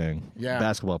Eric Boateng. Yeah.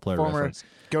 Basketball player Former reference.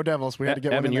 Go Devils. We had to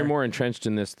get one Evan, in you're there. more entrenched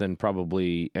in this than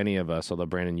probably any of us, although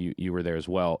Brandon, you were there as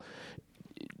well.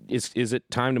 Is it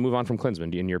time to move on from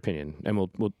Klinsmann, in your opinion? And we'll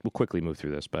quickly move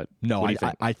through this, but No, what do I, you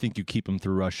think? I think you keep them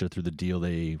through Russia through the deal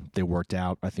they worked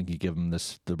out. I think you give them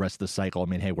the rest of the cycle. I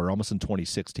mean, hey, we're almost in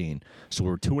 2016, so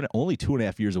we're only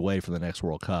 2.5 years away from the next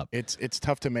World Cup. It's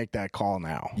tough to make that call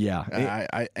now. Yeah.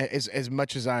 I as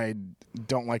much as I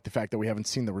don't like the fact that we haven't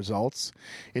seen the results,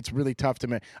 it's really tough to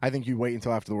make. I think you wait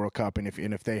until after the World Cup, and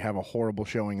if they have a horrible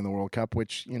showing in the World Cup,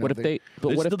 which what if they?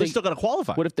 But what if they still got to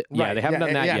qualify? What if they? Yeah, Right, they haven't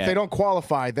done that yeah, yet. if they don't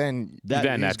qualify, then then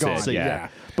he's that's gone. it. So, yeah.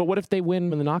 But what if they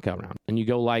win in the knockout round and you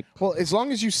go like? Well, as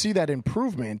long as you see that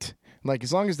improvement, like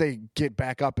as long as they get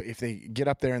back up, if they get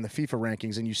up there in the FIFA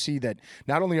rankings and you see that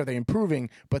not only are they improving,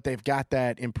 but they've got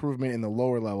that improvement in the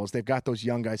lower levels, they've got those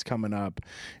young guys coming up.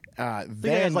 They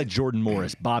Then guys like Jordan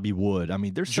Morris, Bobby Wood. I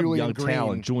mean, there's some Julian young Green.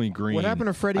 talent. Julian Green. What happened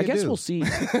to Freddie I guess Adu? we'll see.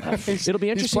 It'll be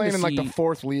interesting he's playing to in see. like the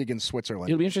 4th league in Switzerland.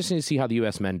 It'll be interesting to see how the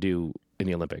U.S. men do in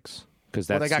the Olympics. because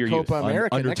Well, that's they got your Copa youth.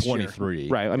 America under next year. 23.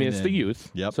 Right. I mean, And it's then- the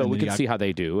youth. Yep. So and we then you can got see how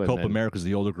they do. And Copa then- America is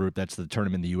the older group. That's the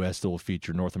tournament in the U.S. that will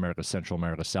feature North America, Central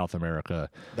America, South America.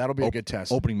 That'll be a good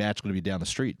test. Opening match going to be down the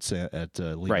streets at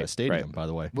Levi Right, Stadium, right. by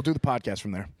the way. We'll do the podcast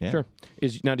from there. Yeah. Sure.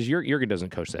 Does Jurgen doesn't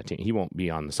coach that team? He won't be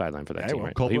on the sideline for that he team, won't.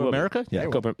 right? Copa He will be. America? Yeah.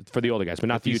 Copa, for the older guys, but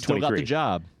not the He's still U23. got the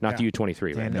job. Not the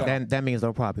U23, right? And that means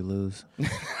they'll probably lose.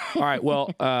 All right. Well,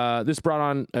 this brought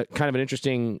on kind of an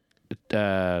interesting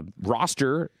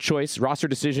roster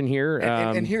decision here.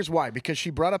 And here's why: because she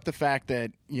brought up the fact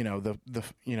that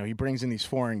he brings in these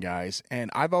foreign guys, and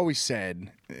I've always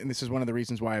said, and this is one of the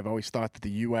reasons why I've always thought that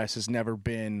the U.S. has never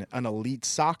been an elite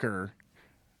soccer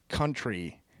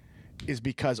country, is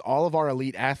because all of our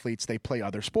elite athletes, they play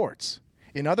other sports.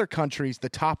 In other countries, the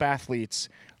top athletes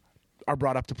are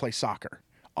brought up to play soccer.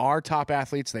 Our top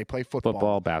athletes, they play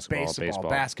football, basketball,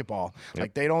 basketball. Yep.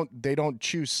 Like they don't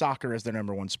choose soccer as their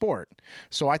number one sport.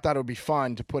 So I thought it would be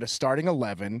fun to put a starting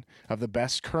 11 of the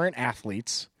best current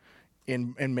athletes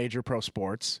in major pro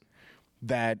sports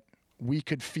that we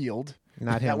could field.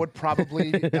 Not him. That would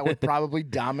probably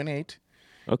dominate.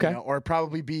 okay. Or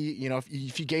probably be,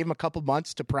 if you gave them a couple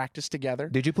months to practice together.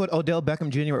 Did you put Odell Beckham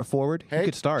Jr. at forward? Hey, He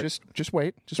could start. Just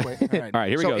wait. All right. All right,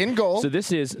 here we go. In goal. So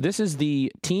this is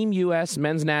the Team U.S.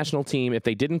 men's national team. If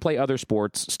they didn't play other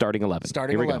sports, starting 11.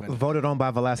 Starting Here we 11. Go. Voted on by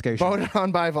Velasquez. Voted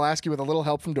on by Velasquez with a little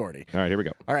help from Doherty. All right, here we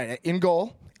go. All right, in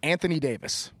goal, Anthony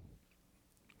Davis.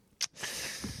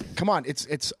 Come on,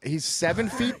 he's 7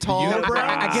 feet tall.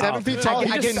 I get 7 feet tall. I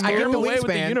He get can the move away with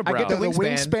the wingspan. I unibrow. get the the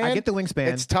wingspan. wingspan. I get the wingspan.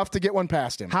 It's tough to get one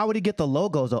past him. How would he get the low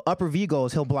goals? The upper V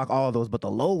goals, he'll block all of those, but the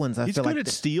low ones, I He's feel good like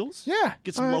at steals. Yeah,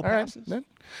 Get some low all right. passes. That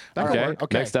Okay, could work.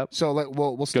 Okay. next up. So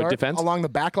we'll start defense. along the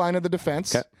back line of the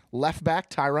defense. Okay. Left back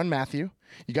Tyrann Mathieu.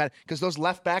 You got because those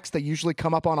left backs they usually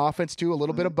come up on offense too. A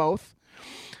little bit of both.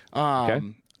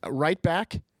 Right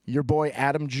back, your boy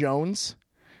Adam Jones.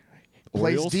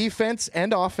 Plays Orioles? defense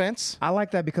and offense. I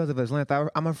like that because of his length.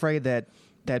 I'm afraid that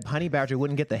Honey Badger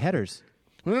wouldn't get the headers.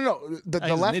 No.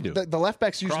 they do. The left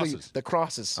backs usually Crosses. the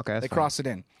crosses. Okay, that's they fine. cross it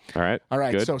in. All right. All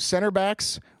right. Good. So center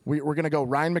backs, we're going to go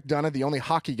Ryan McDonough, the only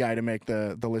hockey guy to make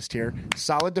the list here.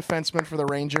 Solid defenseman for the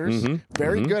Rangers.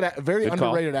 Very good, very Good call.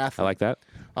 underrated athlete. I like that.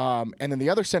 And then the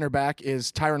other center back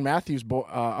is Tyrann Mathieu's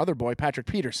other boy, Patrick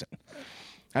Peterson.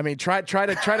 I mean, try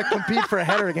to compete for a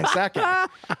header against that guy.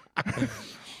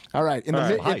 All right, in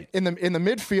the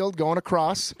midfield, going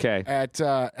across. Okay.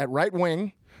 At right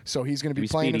wing, so he's going to be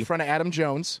playing speedy. in front of Adam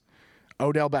Jones,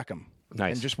 Odell Beckham.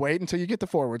 Nice. And just wait until you get the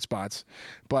forward spots.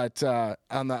 But on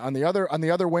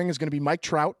the other wing is going to be Mike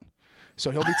Trout, so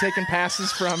he'll be taking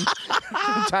passes from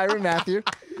Tyrann Mathieu.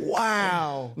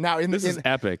 Wow. Now This is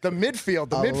epic. The midfield,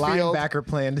 Linebacker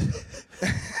planned.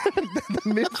 the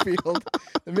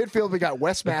midfield. We got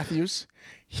Wes Matthews.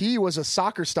 He was a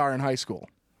soccer star in high school.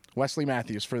 Wesley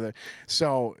Matthews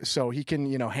so he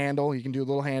can handle. He can do a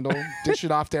little handle, dish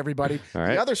it off to everybody. All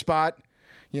right. The other spot,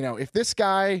 if this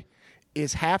guy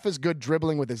is half as good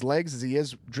dribbling with his legs as he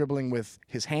is dribbling with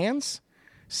his hands,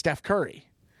 Steph Curry.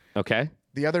 Okay.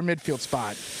 The other midfield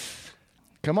spot.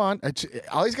 Come on,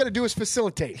 all he's got to do is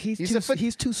facilitate.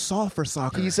 He's too soft for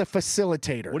soccer. He's a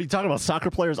facilitator. What are you talking about?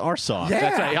 Soccer players are soft. Yeah.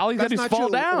 That's right. All he's got to do is That's not fall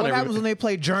true. down. What happens when they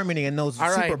play Germany and those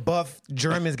All right. super buff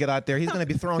Germans get out there? He's going to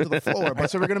be thrown to the floor. All right,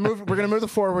 so we're gonna move the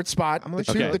forward spot.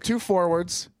 Okay. The two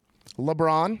forwards,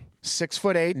 LeBron,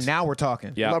 6'8". Now we're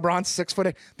talking. Yeah. LeBron's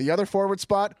 6'8". The other forward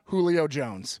spot, Julio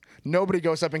Jones. Nobody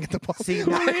goes up and get the ball. See,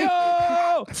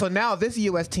 Julio! so now this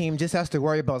U.S. team just has to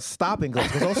worry about stopping goals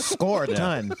because they'll score a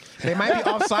ton. They might be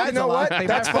offsides You know a lot. what? They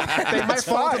That's might, fine. They might That's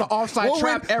fall fine. to the offside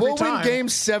trap every we'll time. win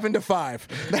games 7-5.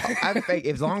 I think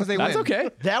as long as they That's win. okay.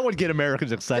 That would get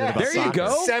Americans excited about there you soccer.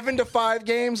 go. 7-5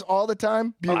 games all the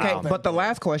time. Okay, Beautiful. but the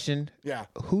last question. Yeah.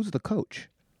 Who's the coach?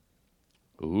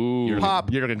 Ooh. Pop.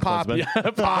 Jurgen Pop.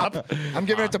 Klinsmann. Pop. I'm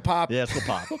giving it to Pop. Yeah, it's the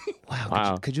pop.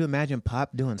 Wow. Could you imagine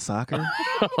Pop doing soccer?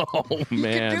 Oh,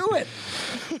 man. Do it.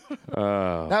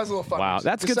 That was a little fun. Wow.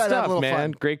 That's good Decided to have a stuff, little man.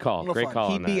 fun. Great call. Little Great fun. call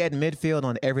on He'd be that. at midfield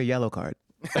on every yellow card.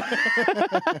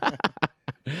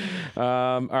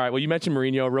 All right. Well, you mentioned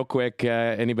Mourinho real quick.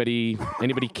 Anybody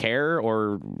care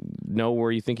or know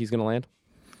where you think he's going to land?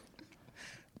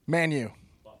 Man U.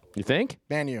 You think?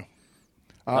 Man U.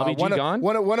 LVG gone?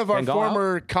 One of our Van Gaal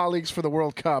former colleagues for the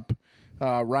World Cup,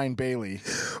 Ryan Bailey,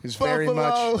 is very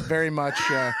much.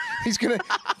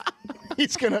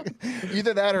 He's gonna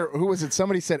either that or who was it?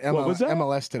 Somebody said What was that?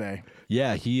 MLS today.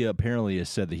 Yeah, he apparently has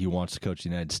said that he wants to coach the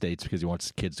United States because he wants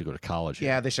his kids to go to college. here.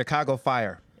 Yeah, the Chicago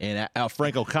Fire. And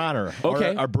Frank O'Connor,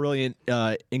 Okay. our brilliant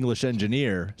English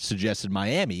engineer, suggested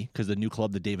Miami because the new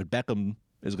club that David Beckham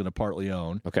is going to partly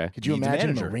own. Okay. Could you Needs a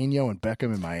imagine manager. Mourinho and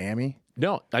Beckham in Miami?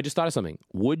 No, I just thought of something.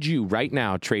 Would you right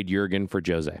now trade Jurgen for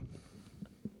Jose?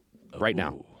 Right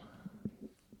now.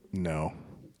 No.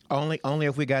 Only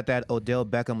if we got that Odell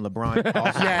Beckham LeBron.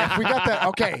 All-Star. Yeah, if we got that.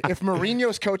 Okay, if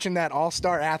Mourinho's coaching that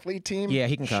all-star athlete team, Yeah,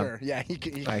 he can come. Sure, yeah, he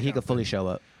can. He could fully show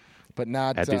up. But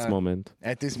not At this moment.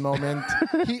 At this moment,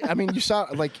 you saw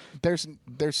like there's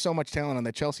so much talent on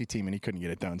that Chelsea team, and he couldn't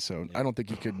get it done. So I don't think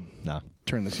he could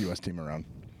turn this U.S. team around.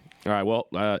 All right, well,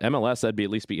 MLS, that'd at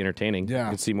least be entertaining. Yeah. You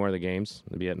could see more of the games.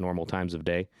 It'd be at normal times of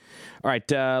day. All right,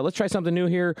 let's try something new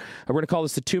here. We're going to call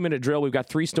this the 2-minute drill. We've got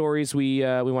 3 stories we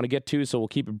want to get to, so we'll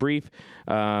keep it brief,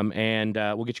 and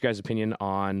we'll get you guys' opinion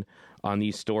on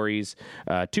these stories.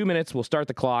 2 minutes. We'll start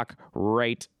the clock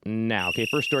right now. Okay,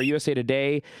 first story. USA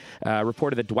Today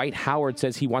reported that Dwight Howard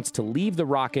says he wants to leave the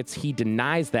Rockets. He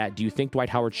denies that. Do you think Dwight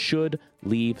Howard should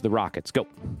leave the Rockets? Go.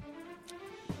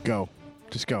 Go.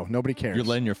 Just go. Nobody cares. You're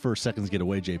letting your first seconds get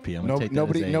away, JP. I'm gonna take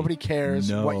that as a nobody cares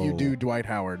no. what you do, Dwight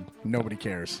Howard. Nobody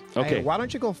cares. Okay. Hey, why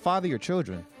don't you go father your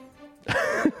children?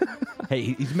 Hey,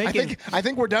 he's making. I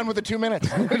think we're done with the 2 minutes.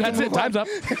 That's it. Time's up.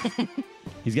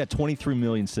 He's got $23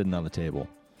 million sitting on the table.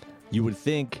 You would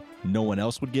think no one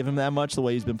else would give him that much the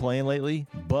way he's been playing lately,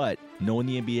 but knowing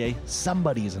the NBA,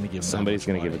 somebody is going to give him. Somebody's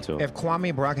going to give it to him. If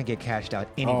Kwame Brown can get cashed out,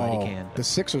 anybody can. The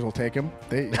Sixers will take him.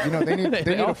 They need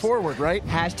a forward, right?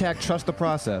 Hashtag trust the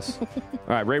process. All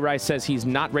right, Ray Rice says he's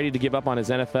not ready to give up on his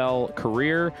NFL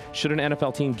career. Should an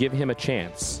NFL team give him a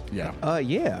chance? Yeah.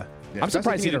 Yeah. I'm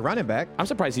surprised he need a didn't running back. I'm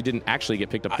surprised he didn't actually get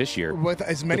picked up this year. With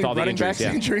as many with all the running injuries,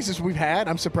 back injuries as we've had,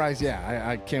 I'm surprised. Yeah,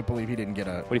 I can't believe he didn't get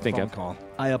a What do you think, phone Ev? call.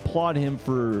 I applaud him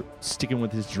for sticking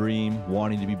with his dream,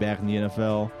 wanting to be back in the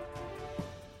NFL.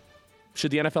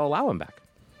 Should the NFL allow him back?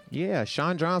 Yeah,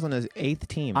 Sean John's on his 8th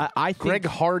team. I think, Greg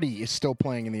Hardy is still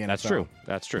playing in the NFL. That's true.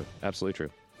 That's true. Absolutely true.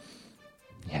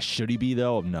 yeah, should he be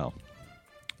though? No.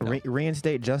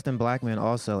 Reinstate Justin Blackman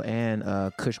also and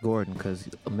Kush Gordon because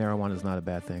marijuana is not a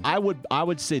bad thing. I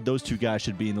would say those 2 guys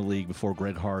should be in the league before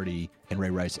Greg Hardy and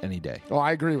Ray Rice any day. Oh,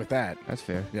 I agree with that. That's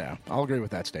fair. Yeah, I'll agree with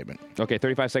that statement. Okay,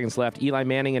 35 seconds left. Eli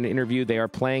Manning in an interview. They are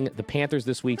playing the Panthers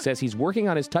this week. Says he's working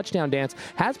on his touchdown dance.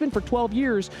 Has been for 12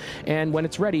 years. And when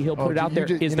it's ready, he'll put it out there.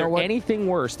 Is there anything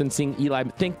worse than seeing Eli?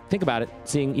 Think about it.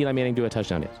 Seeing Eli Manning do a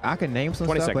touchdown dance. I can name some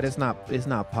 20 stuff, seconds. but it's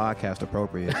not podcast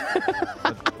appropriate.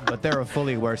 but there are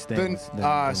fully worse things.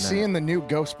 Than seeing the new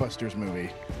Ghostbusters movie.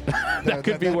 That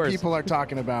could be worse. People are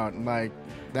talking about like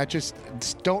that. Just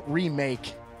don't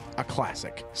remake a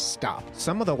classic. Stop.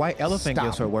 some of the white elephant Stop.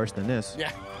 gifts are worse than this.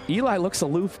 Yeah. Eli looks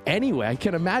aloof anyway. I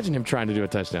can't imagine him trying to do a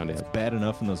touchdown dance. Bad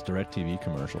enough in those DirecTV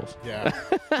commercials. Yeah.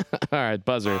 All right,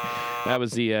 buzzer. That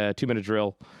was the 2-minute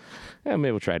drill.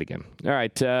 Maybe we'll try it again. All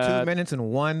right. 2 minutes and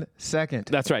 1 second.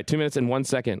 That's right. 2 minutes and 1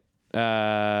 second.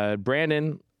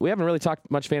 Brandon, we haven't really talked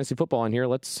much fantasy football in here.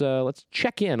 Let's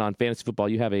check in on fantasy football.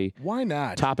 You have a Why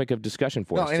not? topic of discussion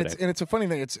for us today. And it's a funny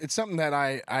thing. It's something that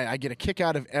I get a kick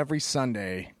out of every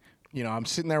Sunday. You know, I'm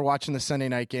sitting there watching the Sunday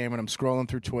night game and I'm scrolling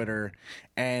through Twitter,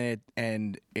 and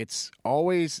it's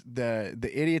always the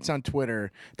idiots on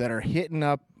Twitter that are hitting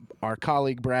up our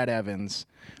colleague Brad Evans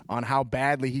on how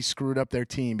badly he screwed up their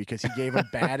team because he gave him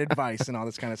bad advice and all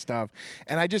this kind of stuff.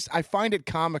 And I find it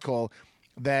comical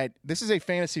that this is a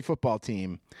fantasy football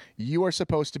team. You are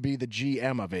supposed to be the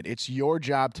GM of it. It's your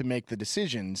job to make the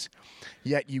decisions,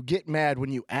 yet you get mad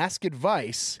when you ask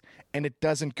advice and it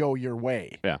doesn't go your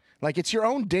way. Yeah. Like it's your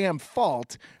own damn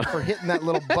fault for hitting that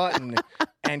little button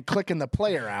and clicking the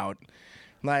player out.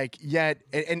 Like, yet,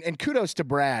 and kudos to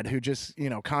Brad, who just,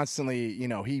 constantly,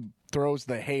 he throws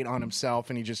the hate on himself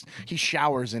and he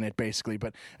showers in it basically.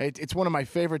 But it's one of my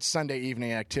favorite Sunday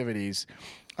evening activities.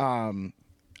 We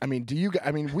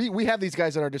have these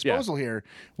guys at our disposal here.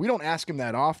 We don't ask him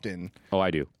that often. Oh, I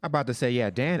do. I'm about to say,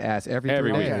 yeah, Dan asks every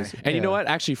 3 week. days. And you know what?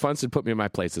 Actually, Funston put me in my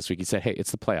place this week. He said, hey,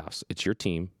 it's the playoffs. It's your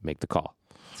team. Make the call.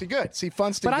 See, good. See,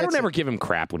 Funston. But I don't gets ever it. give him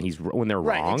crap when they're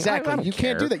Right, wrong. exactly. I don't You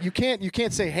care. can't do that. You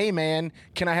can't say, "Hey, man,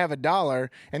 can I have $1?"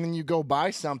 and then you go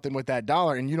buy something with that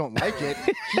dollar and you don't like it.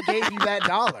 He gave you that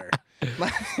dollar.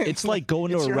 It's like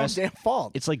going to it's a your own restaurant. damn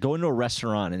fault. It's like going to a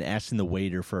restaurant and asking the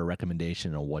waiter for a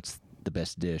recommendation on what's the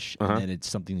best dish, and then it's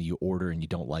something that you order and you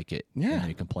don't like it, Yeah. and then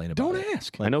you complain about Don't it.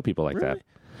 ask. I know people like that.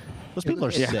 Those people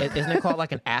are sick. Isn't it called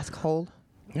like an ask hole?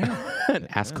 An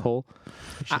asshole.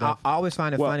 I always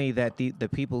find it funny that the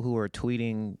people who are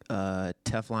tweeting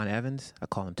Teflon Evans, I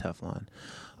call him Teflon,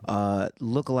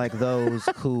 look like those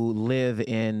who live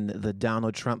in the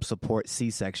Donald Trump support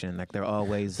C-section. Like they're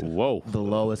always the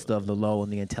lowest of the low on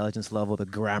the intelligence level. The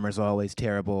grammar's always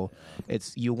terrible.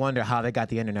 You wonder how they got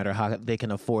the internet or how they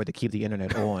can afford to keep the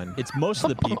internet on. It's most of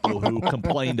the people who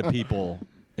complain to people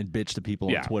and bitch to people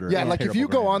Yeah. on Twitter. Yeah, like if you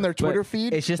go on their Twitter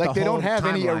feed, it's just like the they don't whole have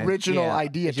any timeline. original Yeah,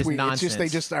 idea it's just tweet. It's just they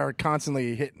nonsense. just are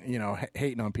constantly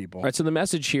hating on people. All right, so the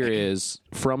message here is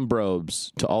from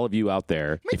Brobes to all of you out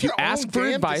there. Make if you your ask own for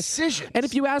damn advice, decisions. and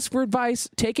if you ask for advice,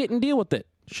 take it and deal with it.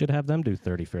 Should have them do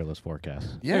 30 fearless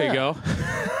forecasts. Yeah. There you go.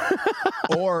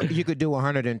 Or you could do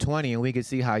 120 and we could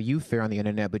see how you fare on the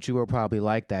internet, but you will probably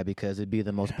like that because it'd be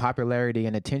the most popularity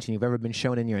and attention you've ever been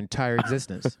shown in your entire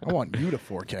existence. I want you to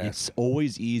forecast. It's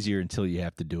always easier until you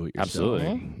have to do it yourself.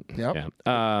 Absolutely. Yep.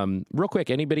 Yeah. Real quick,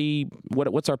 anybody?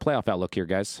 What's our playoff outlook here,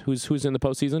 guys? Who's in the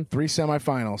postseason? 3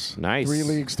 semifinals. Nice. 3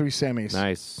 leagues, 3 semis.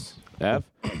 Nice. Ev?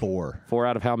 4 4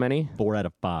 out of how many? 4 out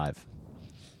of 5.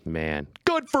 Man,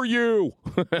 good for you.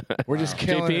 We're just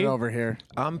killing JP? it over here.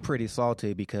 I'm pretty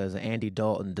salty because Andy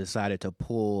Dalton decided to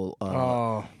pull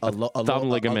Oh. thumb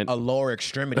ligament. a lower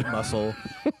extremity muscle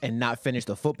and not finish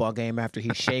the football game after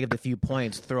he shaved a few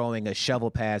points throwing a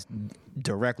shovel pass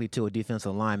directly to a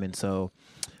defensive lineman. So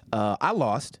I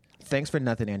lost. Thanks for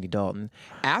nothing, Andy Dalton.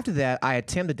 After that, I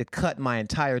attempted to cut my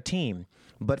entire team.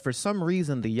 But for some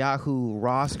reason, the Yahoo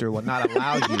roster will not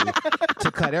allow you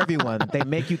to cut everyone. They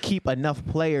make you keep enough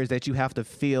players that you have to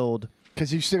field.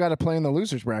 Because you still got to play in the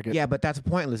losers bracket. Yeah, but that's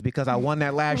pointless because I won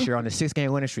that last year on a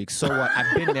 6-game winning streak. So what?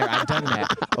 I've been there. I've done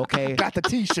that. Okay. Got the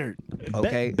T-shirt.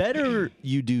 Okay. Better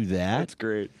you do that. That's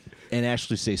great. And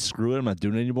actually say, screw it, I'm not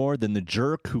doing it anymore, then the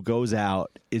jerk who goes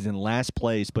out is in last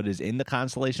place but is in the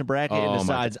consolation bracket Oh, and my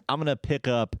decides, I'm going to pick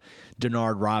up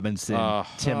Denard Robinson,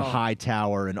 Tim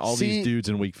Hightower, and all See, these dudes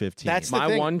in Week 15. That's the My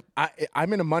thing. one-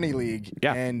 I'm in a money league.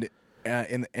 Yeah. And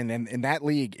in that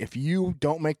league, if you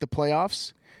don't make the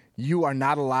playoffs, you are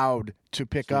not allowed to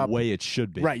pick the up. way it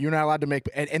should be. Right, you're not allowed to make,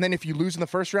 and then if you lose in the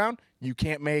first round, you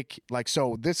can't make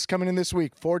so. This coming in this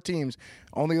week, 4 teams.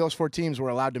 Only those 4 teams were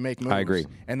allowed to make moves. I agree,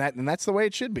 and that's the way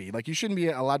it should be. Like you shouldn't be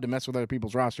allowed to mess with other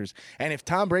people's rosters. And if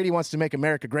Tom Brady wants to make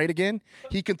America great again,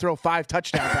 he can throw 5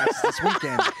 touchdown passes this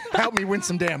weekend. Help me win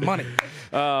some damn money.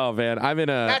 Oh man, I'm in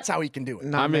a. That's how he can do it.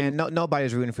 Nah, man,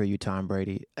 nobody's rooting for you, Tom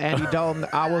Brady. Andy Dalton,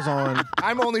 I was on.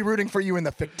 I'm only rooting for you in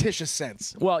the fictitious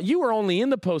sense. Well, you were only in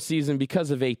the postseason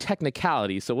because of a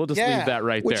technicality, so we'll just leave that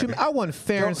right What there. you mean? I won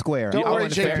fair and square. Don't I worry, won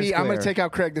fair and JP. I'm going to square. take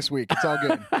out Craig this week. It's all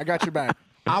good. I got your back.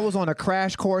 I was on a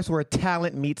crash course where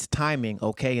talent meets timing,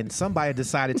 okay? And somebody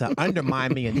decided to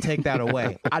undermine me and take that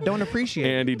away. I don't appreciate it.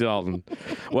 Andy Dalton.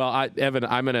 Well, Evan,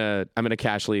 I'm in a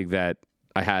cash league that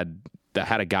had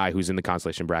a guy who's in the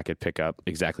consolation bracket pick up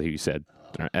exactly who you said,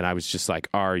 and I was just like,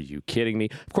 "Are you kidding me?"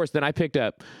 Of course, then I picked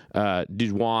up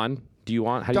Dejuan. How do you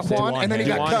say Dejuan, it? and then he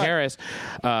got Dejuan cut. Harris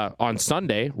on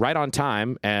Sunday, right on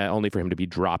time, only for him to be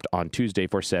dropped on Tuesday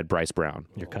for said Bryce Brown.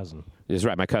 Your cousin. That's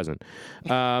right, my cousin.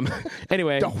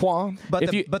 Anyway, Juan. But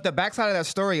If you- but the backside of that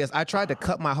story is I tried to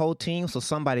cut my whole team so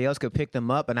somebody else could pick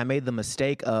them up, and I made the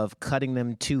mistake of cutting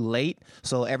them too late.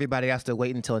 So everybody has to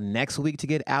wait until next week to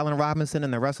get Allen Robinson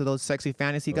and the rest of those sexy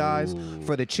fantasy guys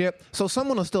for the chip. So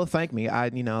someone will still thank me. I'll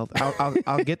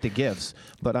get the gifts,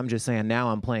 but I'm just saying now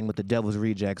I'm playing with the Devil's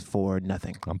Rejects for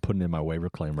nothing. I'm putting in my waiver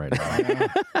claim right now.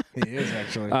 He is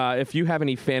actually. if you have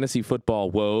any fantasy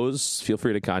football woes, feel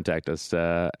free to contact us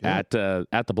at the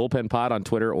Bullpen Pod on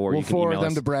Twitter, or We'll you can forward email them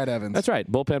us. to Brad Evans. That's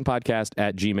right,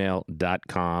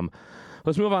 bullpenpodcast@gmail.com.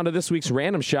 Let's move on to this week's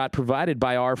random shot provided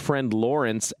by our friend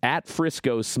Lawrence at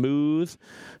Frisco Smooth,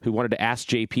 who wanted to ask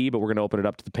JP, but we're going to open it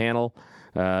up to the panel.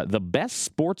 The best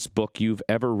sports book you've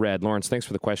ever read. Lawrence, thanks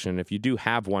for the question. If you do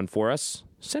have one for us,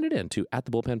 send it in to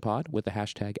 @thebullpenpod with the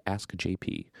hashtag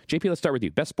AskJP. JP, let's start with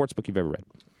you. Best sports book you've ever read.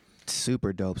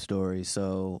 Super dope story.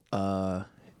 So,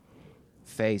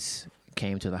 Face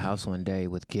came to the house one day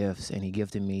with gifts, and he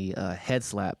gifted me Head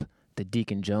Slap, the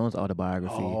Deacon Jones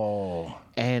autobiography. Oh.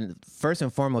 And first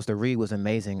and foremost, the read was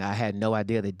amazing. I had no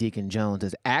idea that Deacon Jones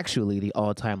is actually the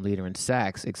all-time leader in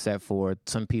sacks, except for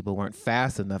some people weren't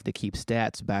fast enough to keep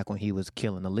stats back when he was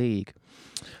killing the league.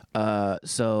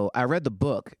 So I read the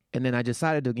book, and then I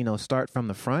decided to, start from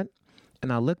the front,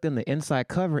 and I looked in the inside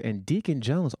cover, and Deacon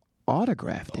Jones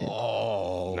autographed it.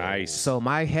 Nice. So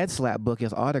my Head Slap book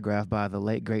is autographed by the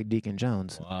late, great Deacon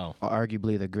Jones. Wow.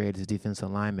 Arguably the greatest defensive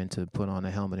lineman to put on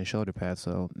a helmet and shoulder pads.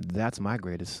 So that's my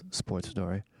greatest sports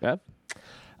story. Ev?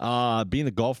 Being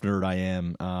the golf nerd I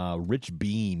am, Rich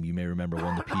Beam, you may remember,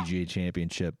 won the PGA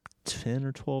Championship 10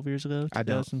 or 12 years ago, I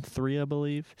don't. 2003, I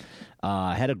believe.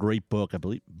 Had a great book, I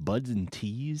believe, Buds and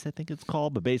Teas, I think it's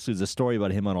called. But basically, it's a story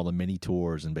about him on all the mini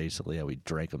tours and basically how he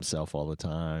drank himself all the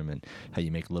time and how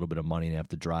you make a little bit of money and have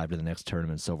to drive to the next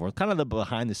tournament and so forth. Kind of the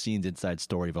behind-the-scenes inside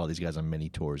story of all these guys on mini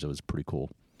tours. It was pretty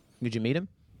cool. Did you meet him?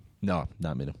 No,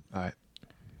 not me. All right.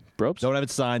 Ropes? Don't have it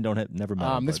signed. Never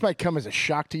mind. This might come as a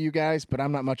shock to you guys, but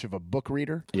I'm not much of a book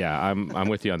reader. Yeah, I'm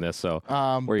with you on this. So where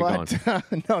are you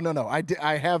going? No.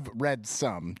 I have read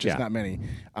some, just not many.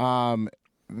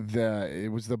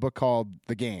 It was the book called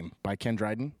The Game by Ken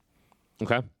Dryden.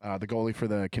 Okay. The goalie for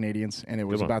the Canadians, and it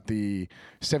was about the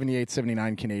 78,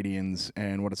 79 Canadians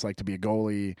and what it's like to be a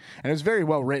goalie. And it was very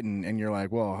well written, and you're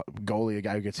like, well, goalie, a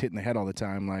guy who gets hit in the head all the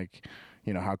time, like,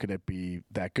 you know, how could it be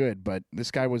that good? But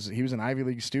this guy was an Ivy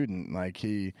League student. Like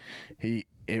it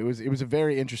was a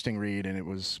very interesting read, and it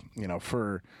was, you know,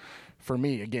 for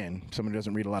me, again, someone who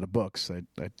doesn't read a lot of books, it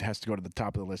has to go to the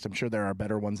top of the list. I'm sure there are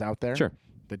better ones out there. Sure.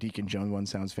 The Deacon Jones one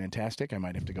sounds fantastic. I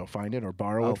might have to go find it or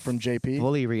borrow it from JP.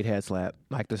 Fully read Head Slap.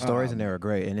 Like, the stories in there are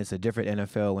great, and it's a different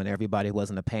NFL when everybody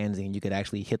wasn't a pansy and you could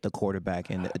actually hit the quarterback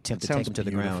and attempt to take him to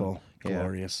the ground.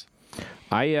 Glorious.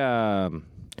 I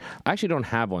actually don't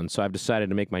have one, so I've decided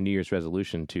to make my New Year's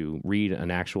resolution to read an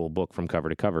actual book from cover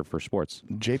to cover for sports.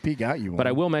 JP got you one. But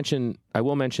I will mention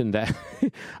that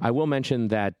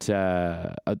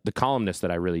the columnist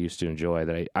that I really used to enjoy,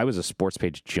 that I was a sports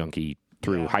page junkie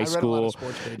through high school,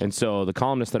 and so the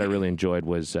columnist that I really enjoyed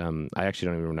was I actually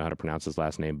don't even know how to pronounce his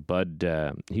last name. Bud.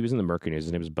 He was in the Mercury News.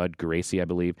 His name was Bud Gracie, I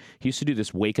believe. He used to do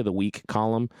this Wake of the Week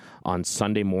column on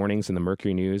Sunday mornings in the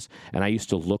Mercury News, and I used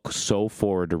to look so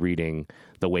forward to reading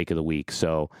the Wake of the Week.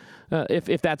 So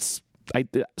if that's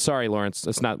sorry, Lawrence,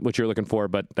 that's not what you're looking for,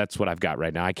 but that's what I've got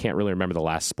right now. I can't really remember the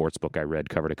last sports book I read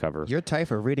cover to cover. You're tight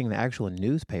for reading the actual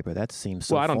newspaper. That seems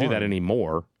so well. I don't do that foreign.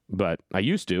 anymore. But I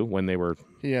used to when they were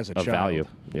of value.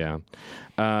 Yeah.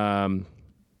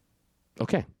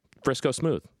 Okay. Frisco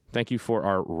Smooth. Thank you for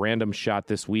our random shot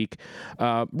this week.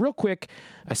 Real quick,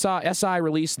 I saw SI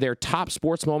release their top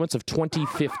sports moments of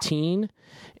 2015,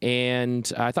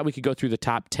 and I thought we could go through the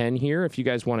top 10 here. If you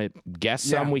guys want to guess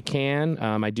some, we can.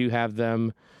 I do have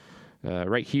them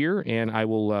right here, and I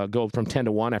will go from 10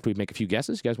 to 1 after we make a few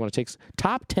guesses. You guys want to take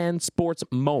top 10 sports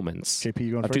moments JP,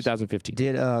 you going of first? 2015?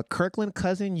 Did Kirkland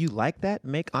Cousin, you like that,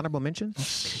 make honorable mention?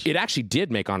 It actually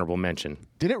did make honorable mention.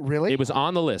 Did it really? It was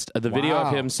on the list. The video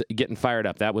of him getting fired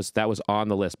up, that was on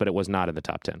the list, but it was not in the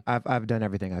top 10. I've done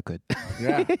everything I could.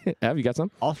 Yeah. Have you got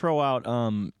some? I'll throw out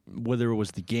whether it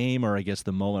was the game or I guess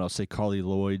the moment. I'll say Carly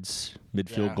Lloyd's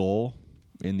midfield goal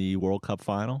in the World Cup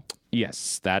final.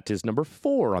 Yes, that is number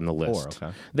 4 on the list. 4,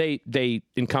 okay. They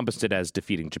encompassed it as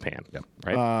defeating Japan. Yep.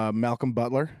 Right. Malcolm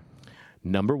Butler.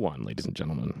 Number 1, ladies and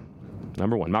gentlemen.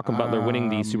 Number 1, Malcolm Butler winning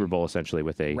the Super Bowl essentially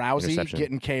with a Rousey interception.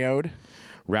 getting KO'd.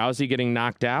 Rousey getting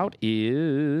knocked out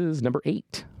is number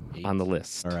 8 on the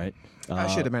list. All right. I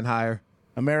should have been higher.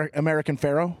 American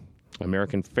Pharaoh.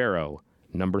 American Pharaoh,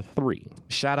 number 3.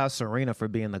 Shout out Serena for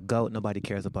being the GOAT. Nobody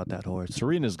cares about that horse.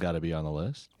 Serena's got to be on the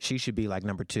list. She should be like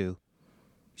number 2.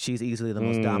 She's easily the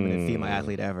most dominant female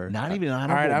athlete ever. Not even All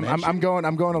honorable right, I'm going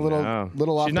a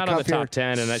little off She's the not on cuff the here. top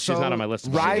 10, and she's not on my list.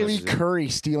 Riley Curry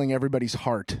stealing everybody's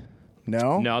heart.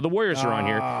 No, the Warriors are on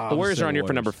here. The Warriors are on here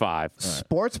for number 5.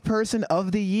 Sports person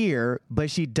of the year,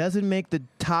 but she doesn't make the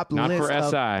top Not list. for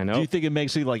SI, no. Do you think it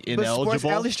makes you like But Sports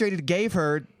ineligible? Illustrated gave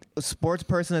her sports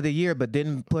person of the year, but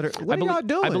didn't put her. What are y'all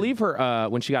doing? I believe her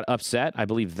when she got upset. I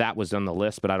believe that was on the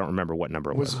list, but I don't remember what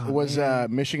number it was. Was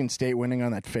Michigan State winning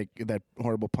on that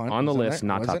horrible punt? On the Was that list, there?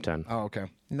 not Was top it? 10. Oh, okay.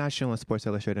 Not showing Sports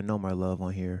Illustrated no more love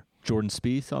on here. Jordan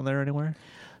Spieth on there anywhere?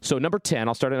 So number 10,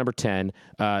 I'll start at number 10.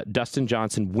 Dustin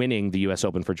Johnson winning the U.S.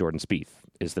 Open for Jordan Spieth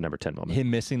is the number 10 moment. Him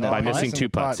missing that By putt? missing 2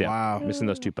 putts, putt, yeah. wow. Missing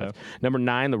those 2 putts. Number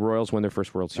 9, the Royals win their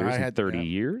first World Series in 30 yeah.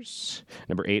 years.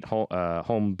 Number 8,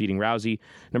 home beating Rousey.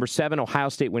 Number 7, Ohio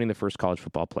State winning the first college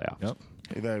football playoffs. Yep.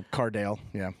 The Cardale,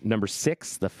 yeah. Number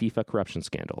 6, the FIFA corruption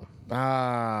scandal.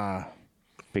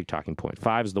 Big talking point.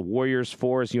 5 is the Warriors.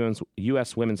 4 is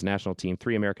U.S. women's national team.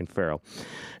 3, American Pharaoh.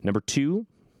 Number 2,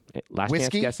 last chance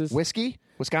guesses. Whiskey,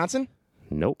 Wisconsin.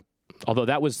 Nope. Although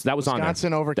that was on there.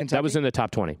 Wisconsin over Kentucky. That was in the top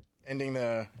 20. Ending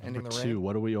the Number reign. 2,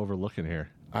 what are we overlooking here?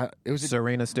 It was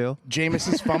Serena still.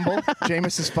 Jameis's fumble.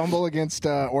 Jameis's fumble against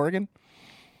Oregon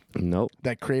Nope.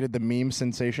 that created the meme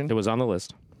sensation. It was on the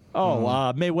list.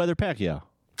 Oh, Mayweather Pacquiao.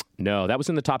 No, that was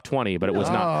in the top 20, but it was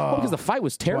not. Oh, because the fight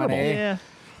was terrible. 20.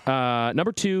 Yeah.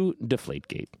 Number 2,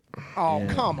 Deflategate. Oh,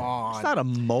 come on. It's not a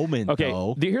moment, Okay,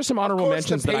 though. here's some honorable Of course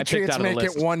mentions the that I picked Patriots out of the make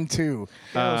list. it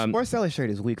 1-2. Sports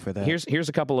Illustrated is weak for that. Here's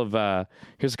a couple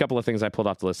of things I pulled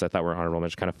off the list I thought were honorable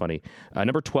mentions. Kind of funny.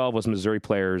 Number 12 was Missouri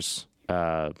players.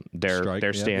 Their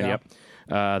Strike, stand. yeah.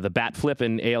 Yep. The bat flip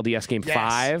in ALDS game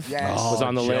 5 yes. was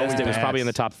on the Joey list. It was probably in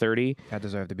the Bats. top 30. That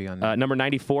deserved to be on there. Number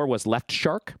 94 was Left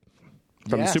Shark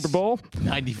from Yes. the Super Bowl.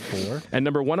 94. And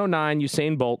number 109,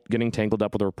 Usain Bolt getting tangled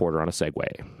up with a reporter on a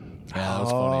Segway. Yeah, that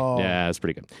was funny. Yeah, it's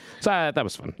pretty good. So that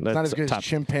was fun. It's not as good as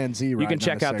chimpanzee. You can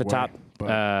check out the top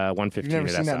 115. You've never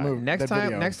seen that movie.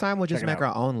 Next time we'll just make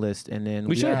our own list, and then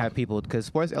we should have people, because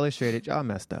Sports Illustrated, y'all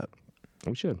messed up.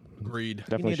 We should. Agreed.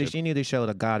 Definitely You need to show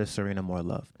the goddess Serena more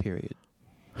love. Period.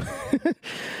 All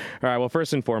right, well,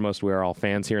 first and foremost, we are all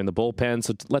fans here in the bullpen,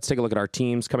 so let's take a look at our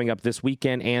teams coming up this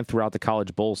weekend and throughout the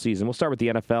college bowl season. We'll start with the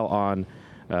NFL on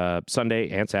Sunday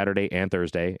and Saturday and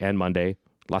Thursday and Monday.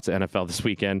 Lots of NFL this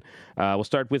weekend. We'll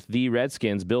start with the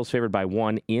Redskins. Bills favored by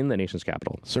 1 in the nation's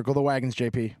capital. Circle the wagons,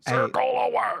 JP. Circle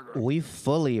the wagons. We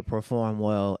fully perform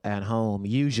well at home,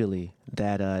 usually.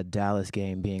 That Dallas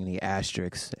game being the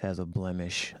asterisk as a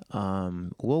blemish.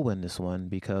 We'll win this one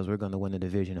because we're going to win the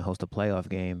division and host a playoff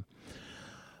game.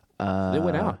 They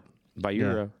went out by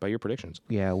your predictions.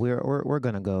 Yeah, we're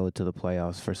going to go to the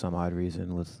playoffs for some odd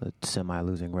reason with a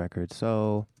semi-losing record.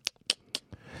 So,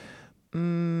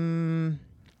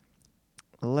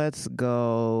 let's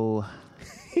go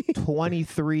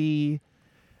 23-17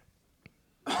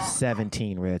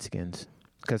 Redskins,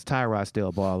 because Tyrod's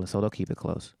still balling, so they'll keep it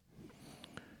close.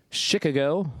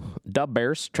 Chicago, Dub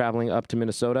Bears traveling up to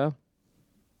Minnesota.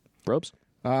 Robes?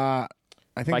 I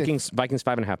think Vikings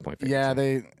 5.5 point favorites. Yeah,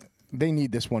 they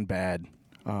need this one bad,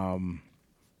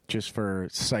 just for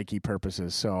psyche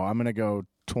purposes. So I'm going to go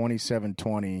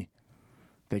 27-20.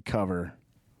 They cover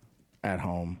at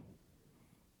home.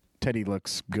 Teddy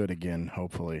looks good again,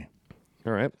 hopefully.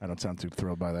 All right. I don't sound too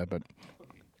thrilled by that, but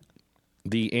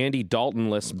The Andy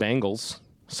Dalton-less Bengals.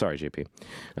 Sorry, JP.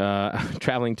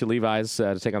 Traveling to Levi's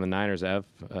to take on the Niners.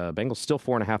 Bengals still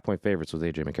 4.5 point favorites with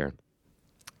A.J. McCarron.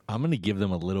 I'm going to give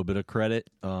them a little bit of credit.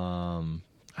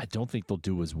 I don't think they'll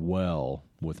do as well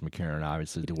with McCarron,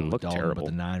 obviously, doing with Dalton, terrible.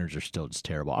 but the Niners are still just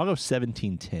terrible. I'll go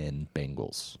 17-10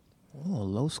 Bengals. Oh,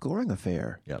 low-scoring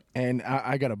affair. Yep. and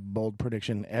I got a bold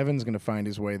prediction. Evan's going to find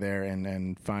his way there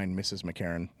and find Mrs.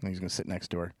 McCarron. And he's going to sit next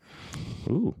to her.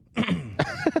 Ooh.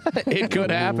 It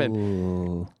could happen.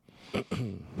 Ooh.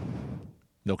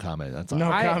 No comment. That's all. No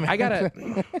comment. I got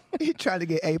to... He tried to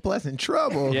get A+ in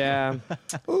trouble. Yeah.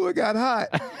 Ooh, it got hot.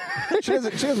 She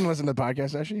doesn't listen to the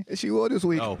podcast, does she? She will this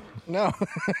week. Oh, No.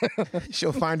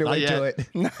 She'll find her Not way to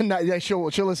yet. it. Yeah, she'll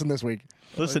listen this week.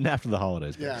 listen after the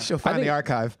holidays. Yeah. She'll find the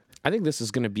archive. I think this is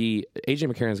going to be... A.J.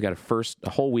 McCarron's got a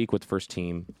whole week with the first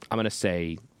team. I'm going to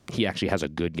say he actually has a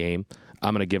good game.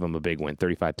 I'm going to give him a big win,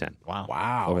 35-10.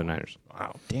 Wow. Over the Niners.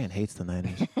 Wow. Dan hates the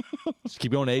Niners. Just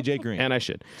keep going to AJ Green. And I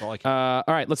should. That's all I keep. All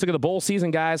right, let's look at the bowl season,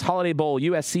 guys. Holiday Bowl,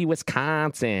 USC,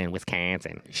 Wisconsin.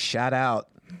 Shout out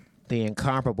the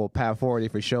incomparable Pat Forty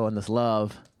for showing us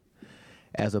love,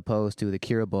 as opposed to the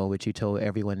Cure Bowl, which he told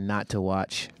everyone not to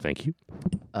watch. Thank you.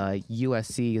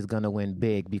 USC is going to win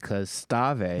big because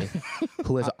Stave,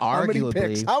 who is How many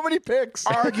picks?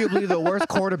 arguably the worst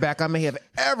quarterback I may have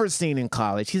ever seen in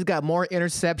college. He's got more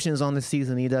interceptions on the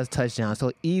season than he does touchdowns.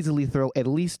 So easily throw at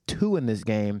least 2 in this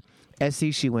game. SC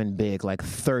should win big, like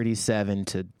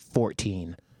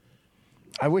 37-14.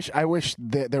 I wish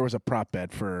that there was a prop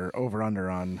bet for over-under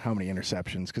on how many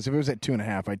interceptions, because if it was at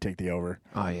 2.5, I'd take the over.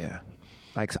 Oh, yeah.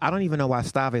 Like, I don't even know why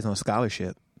Stave is on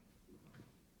scholarship.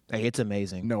 Hey, it's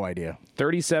amazing. No idea.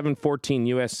 37-14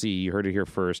 USC. You heard it here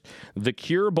first. The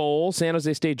Cure Bowl, San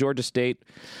Jose State, Georgia State.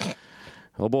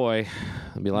 Oh, boy.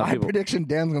 There'll be a lot of My people. prediction,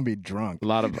 Dan's going to be drunk. A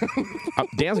lot of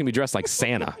Dan's going to be dressed like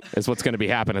Santa is what's going to be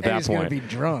happening at that He's going point. to be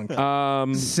drunk.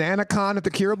 Santa Con at the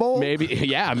Cure Bowl?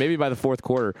 Maybe by the fourth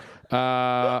quarter.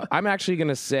 I'm actually going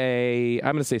to say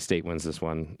State wins this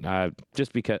one.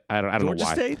 Just because I don't know Georgia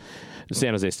why. State?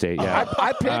 San Jose State, yeah.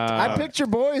 I picked your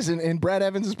boys in Brad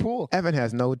Evans' pool. Evan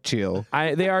has no chill.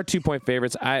 They are 2-point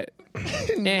favorites.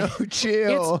 No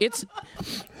chill. It's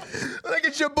Look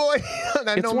at your boy.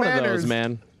 it's no one manners. of those,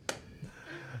 man.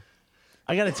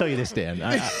 I got to tell you this, Dan.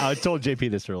 I told JP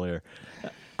this earlier.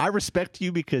 I respect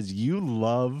you because you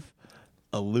love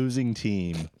a losing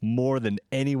team more than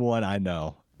anyone I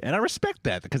know. And I respect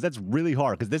that because that's really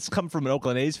hard, because this comes from an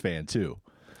Oakland A's fan, too.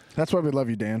 That's why we love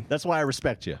you, Dan. That's why I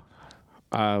respect you.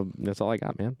 That's all I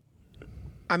got, man.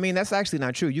 I mean, that's actually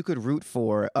not true. You could root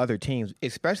for other teams,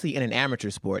 especially in an amateur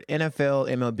sport. NFL,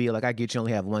 MLB, like I get you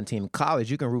only have one team.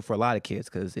 College, you can root for a lot of kids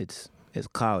because it's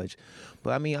college.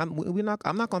 But I mean, I'm not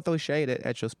going to throw shade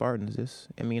at your Spartans. It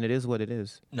is what it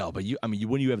is. No, but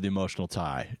when you have the emotional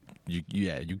tie, you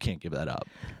can't give that up.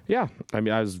 Yeah, I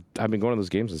mean, I've been going to those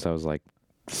games since I was like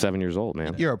 7 years old,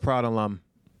 man. You're a proud alum.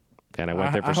 And I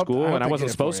went there for I hope school, and I they wasn't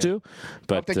get it for supposed you. to.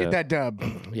 But Hope they get that dub.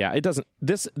 yeah, it doesn't.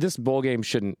 This bowl game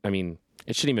shouldn't. I mean,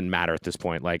 it shouldn't even matter at this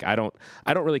point. Like I don't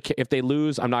really care if they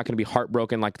lose. I'm not going to be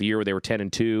heartbroken like the year where they were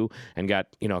 10-2 and got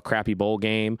a crappy bowl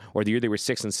game, or the year they were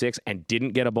 6-6 and didn't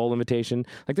get a bowl invitation.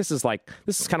 Like this is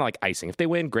kind of like icing. If they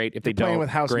win, great. If they don't, playing with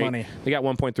house great. money. They got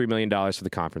 $1.3 million for the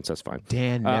conference. That's fine.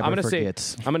 Dan never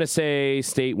forgets. I'm going to say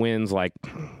State wins like,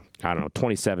 I don't know,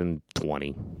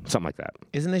 27-20, something like that.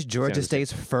 Isn't this Georgia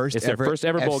State's first It's their first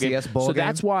ever bowl game. FCS bowl So game?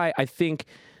 that's why I think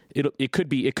it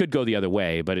could go the other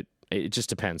way, but it just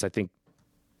depends. I think,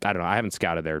 I don't know. I haven't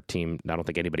scouted their team. I don't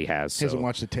think anybody has. He hasn't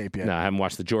watched the tape yet. No, I haven't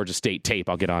watched the Georgia State tape.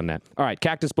 I'll get on that. All right,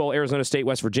 Cactus Bowl, Arizona State,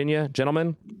 West Virginia.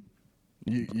 Gentlemen,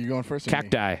 You going first? Or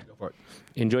cacti. me? Go for it.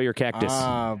 Enjoy your cactus.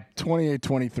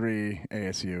 28-23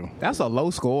 ASU. That's a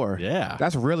low score. Yeah.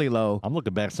 That's really low. I'm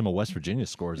looking back at some of West Virginia's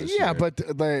scores this Yeah, year. but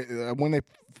when they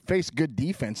face good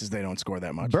defenses, they don't score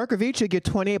that much. Berkovich should get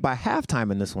 28 by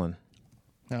halftime in this one.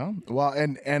 No, well,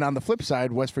 and on the flip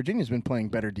side, West Virginia's been playing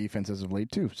better defense as of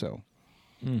late too. So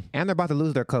And they're about to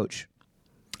lose their coach.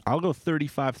 I'll go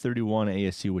 35-31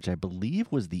 ASU, which I believe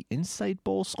was the Insight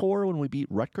Bowl score when we beat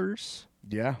Rutgers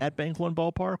yeah, at Bank One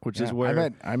Ballpark, which is Yeah,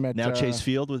 where I met now Chase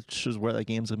Field, which is where that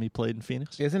game's going to be played in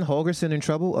Phoenix. Isn't Holgerson in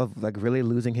trouble of like really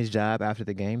losing his job after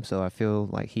the game? So I feel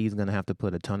like he's going to have to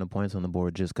put a ton of points on the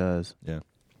board just because. Yeah.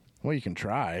 Well, you can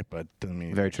try, but doesn't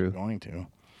mean Very you're true. going to.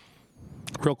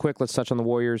 Real quick, let's touch on the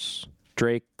Warriors.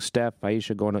 Drake, Steph,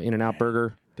 Aisha going to In-N-Out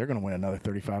Burger. They're going to win another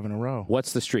 35 in a row.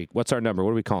 What's the streak? What's our number?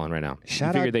 What are we calling right now?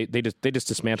 Shout you out- figure they just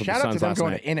dismantled Shout the out to Suns them last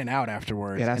going night. to In-N-Out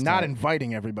afterwards Yeah, that's and not tight.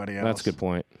 inviting everybody else. That's a good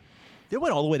point. They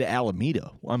went all the way to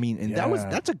Alameda. I mean, and Yeah.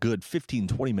 that's a good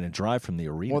 15-20 minute drive from the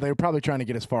arena. Well, they were probably trying to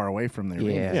get as far away from the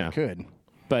arena as Yeah. they could.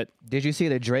 But Did you see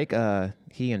that Drake?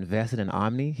 He invested in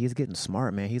Omni. He's getting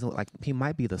smart, man. He's like he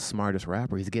might be the smartest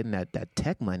rapper. He's getting that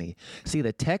tech money. See,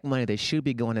 the tech money that should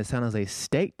be going to San Jose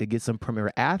State to get some premier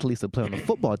athletes to play on the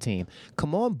football team.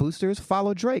 Come on, boosters,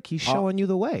 follow Drake. He's showing you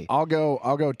the way. I'll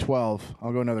go 12.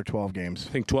 I'll go another 12 games.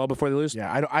 I think 12 before they lose. Yeah,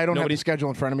 I don't have the Nobody's- schedule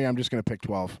in front of me. I'm just going to pick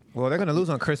 12. Well, they're going to lose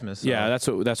on Christmas. So. Yeah, that's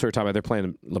what we're talking about. They're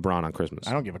playing LeBron on Christmas.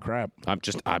 I don't give a crap. I'm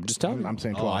just telling you. I'm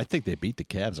saying 12. I think they beat the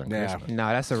Cavs on Yeah. Christmas.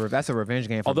 No, that's a revenge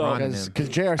game for Although- Bron and them. Because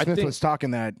J.R. Smith think- was talking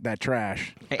that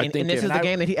trash. And think this is if- the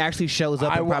game that he actually shows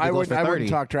up and probably goes for 30. I wouldn't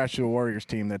talk trash to a Warriors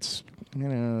team that's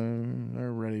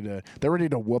they're ready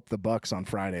to whoop the Bucks on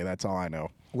Friday. That's all I know.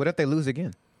 What if they lose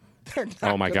again?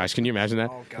 Oh my gosh, can you imagine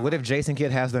that? What if Jason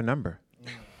Kidd has their number?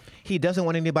 He doesn't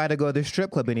want anybody to go to the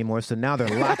strip club anymore, so now they're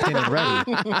locked in and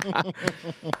ready.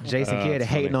 Jason Kidd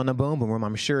hating on the Boom Boom Room.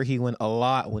 I'm sure he went a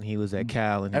lot when he was at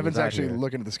Cal. And he Evan's was out actually here.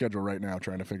 looking at the schedule right now,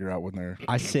 trying to figure out when they're.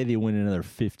 I say they win another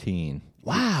 15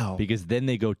 Wow. because then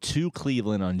they go to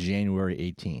Cleveland on January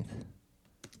 18th.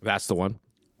 That's the one.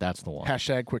 That's the one.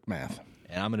 Hashtag quick math.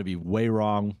 And I'm going to be way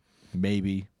wrong,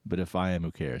 maybe. But if I am,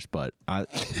 who cares? But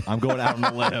I'm going out on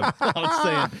a limb.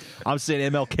 I'm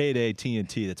saying MLK Day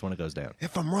TNT. That's when it goes down.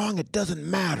 If I'm wrong, it doesn't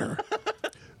matter.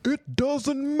 It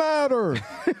doesn't matter.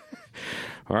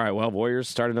 All right, well, Warriors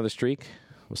start another streak.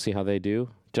 We'll see how they do.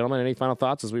 Gentlemen, any final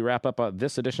thoughts as we wrap up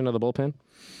this edition of the Bullpen?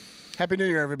 Happy New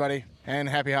Year, everybody, and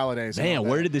happy holidays. and Man, all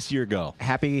where that. did this year go?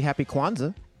 Happy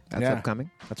Kwanzaa. That's Yeah. upcoming.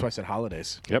 That's why I said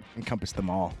holidays. Yep. Encompass them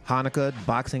all. Hanukkah,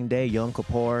 Boxing Day, Yom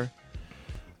Kippur.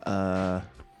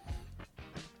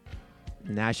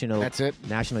 National. That's it.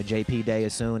 National JP Day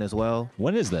is soon as well.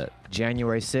 When is that?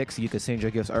 January 6th. You can send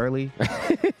your gifts early.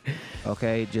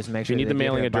 Okay, just make If sure you need the they get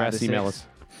mailing there by address, the email 6th. us.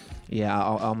 Yeah,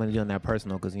 I'm going to do on that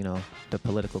personal because, the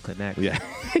political connect. Yeah.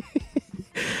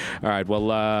 All right,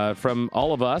 well, from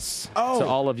all of us to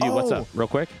all of you, what's up? Real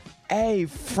quick. Hey,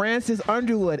 Francis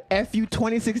Underwood, FU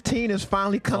 2016 is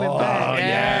finally coming back.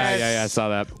 Yeah, I saw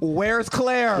that. Where's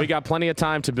Claire? We got plenty of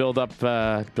time to build up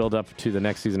to the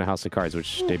next season of House of Cards,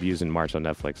 which debuts in March on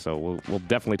Netflix. So we'll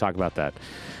definitely talk about that,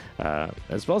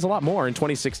 as well as a lot more in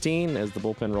 2016 as the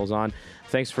bullpen rolls on.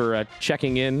 Thanks for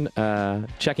checking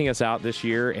us out this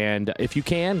year. And if you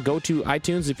can, go to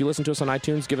iTunes. If you listen to us on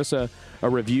iTunes, give us a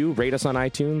review. Rate us on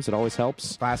iTunes. It always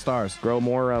helps. 5 stars. Grow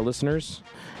more listeners.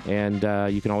 And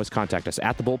you can always contact us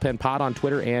at the Bullpen Pod on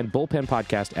Twitter and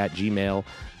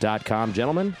bullpenpodcast@gmail.com.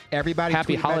 Gentlemen, Everybody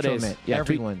happy tweet holidays. Metromed. Yeah,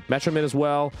 Everyone. Metromed as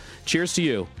well. Cheers to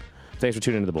you. Thanks for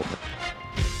tuning into the Bullpen.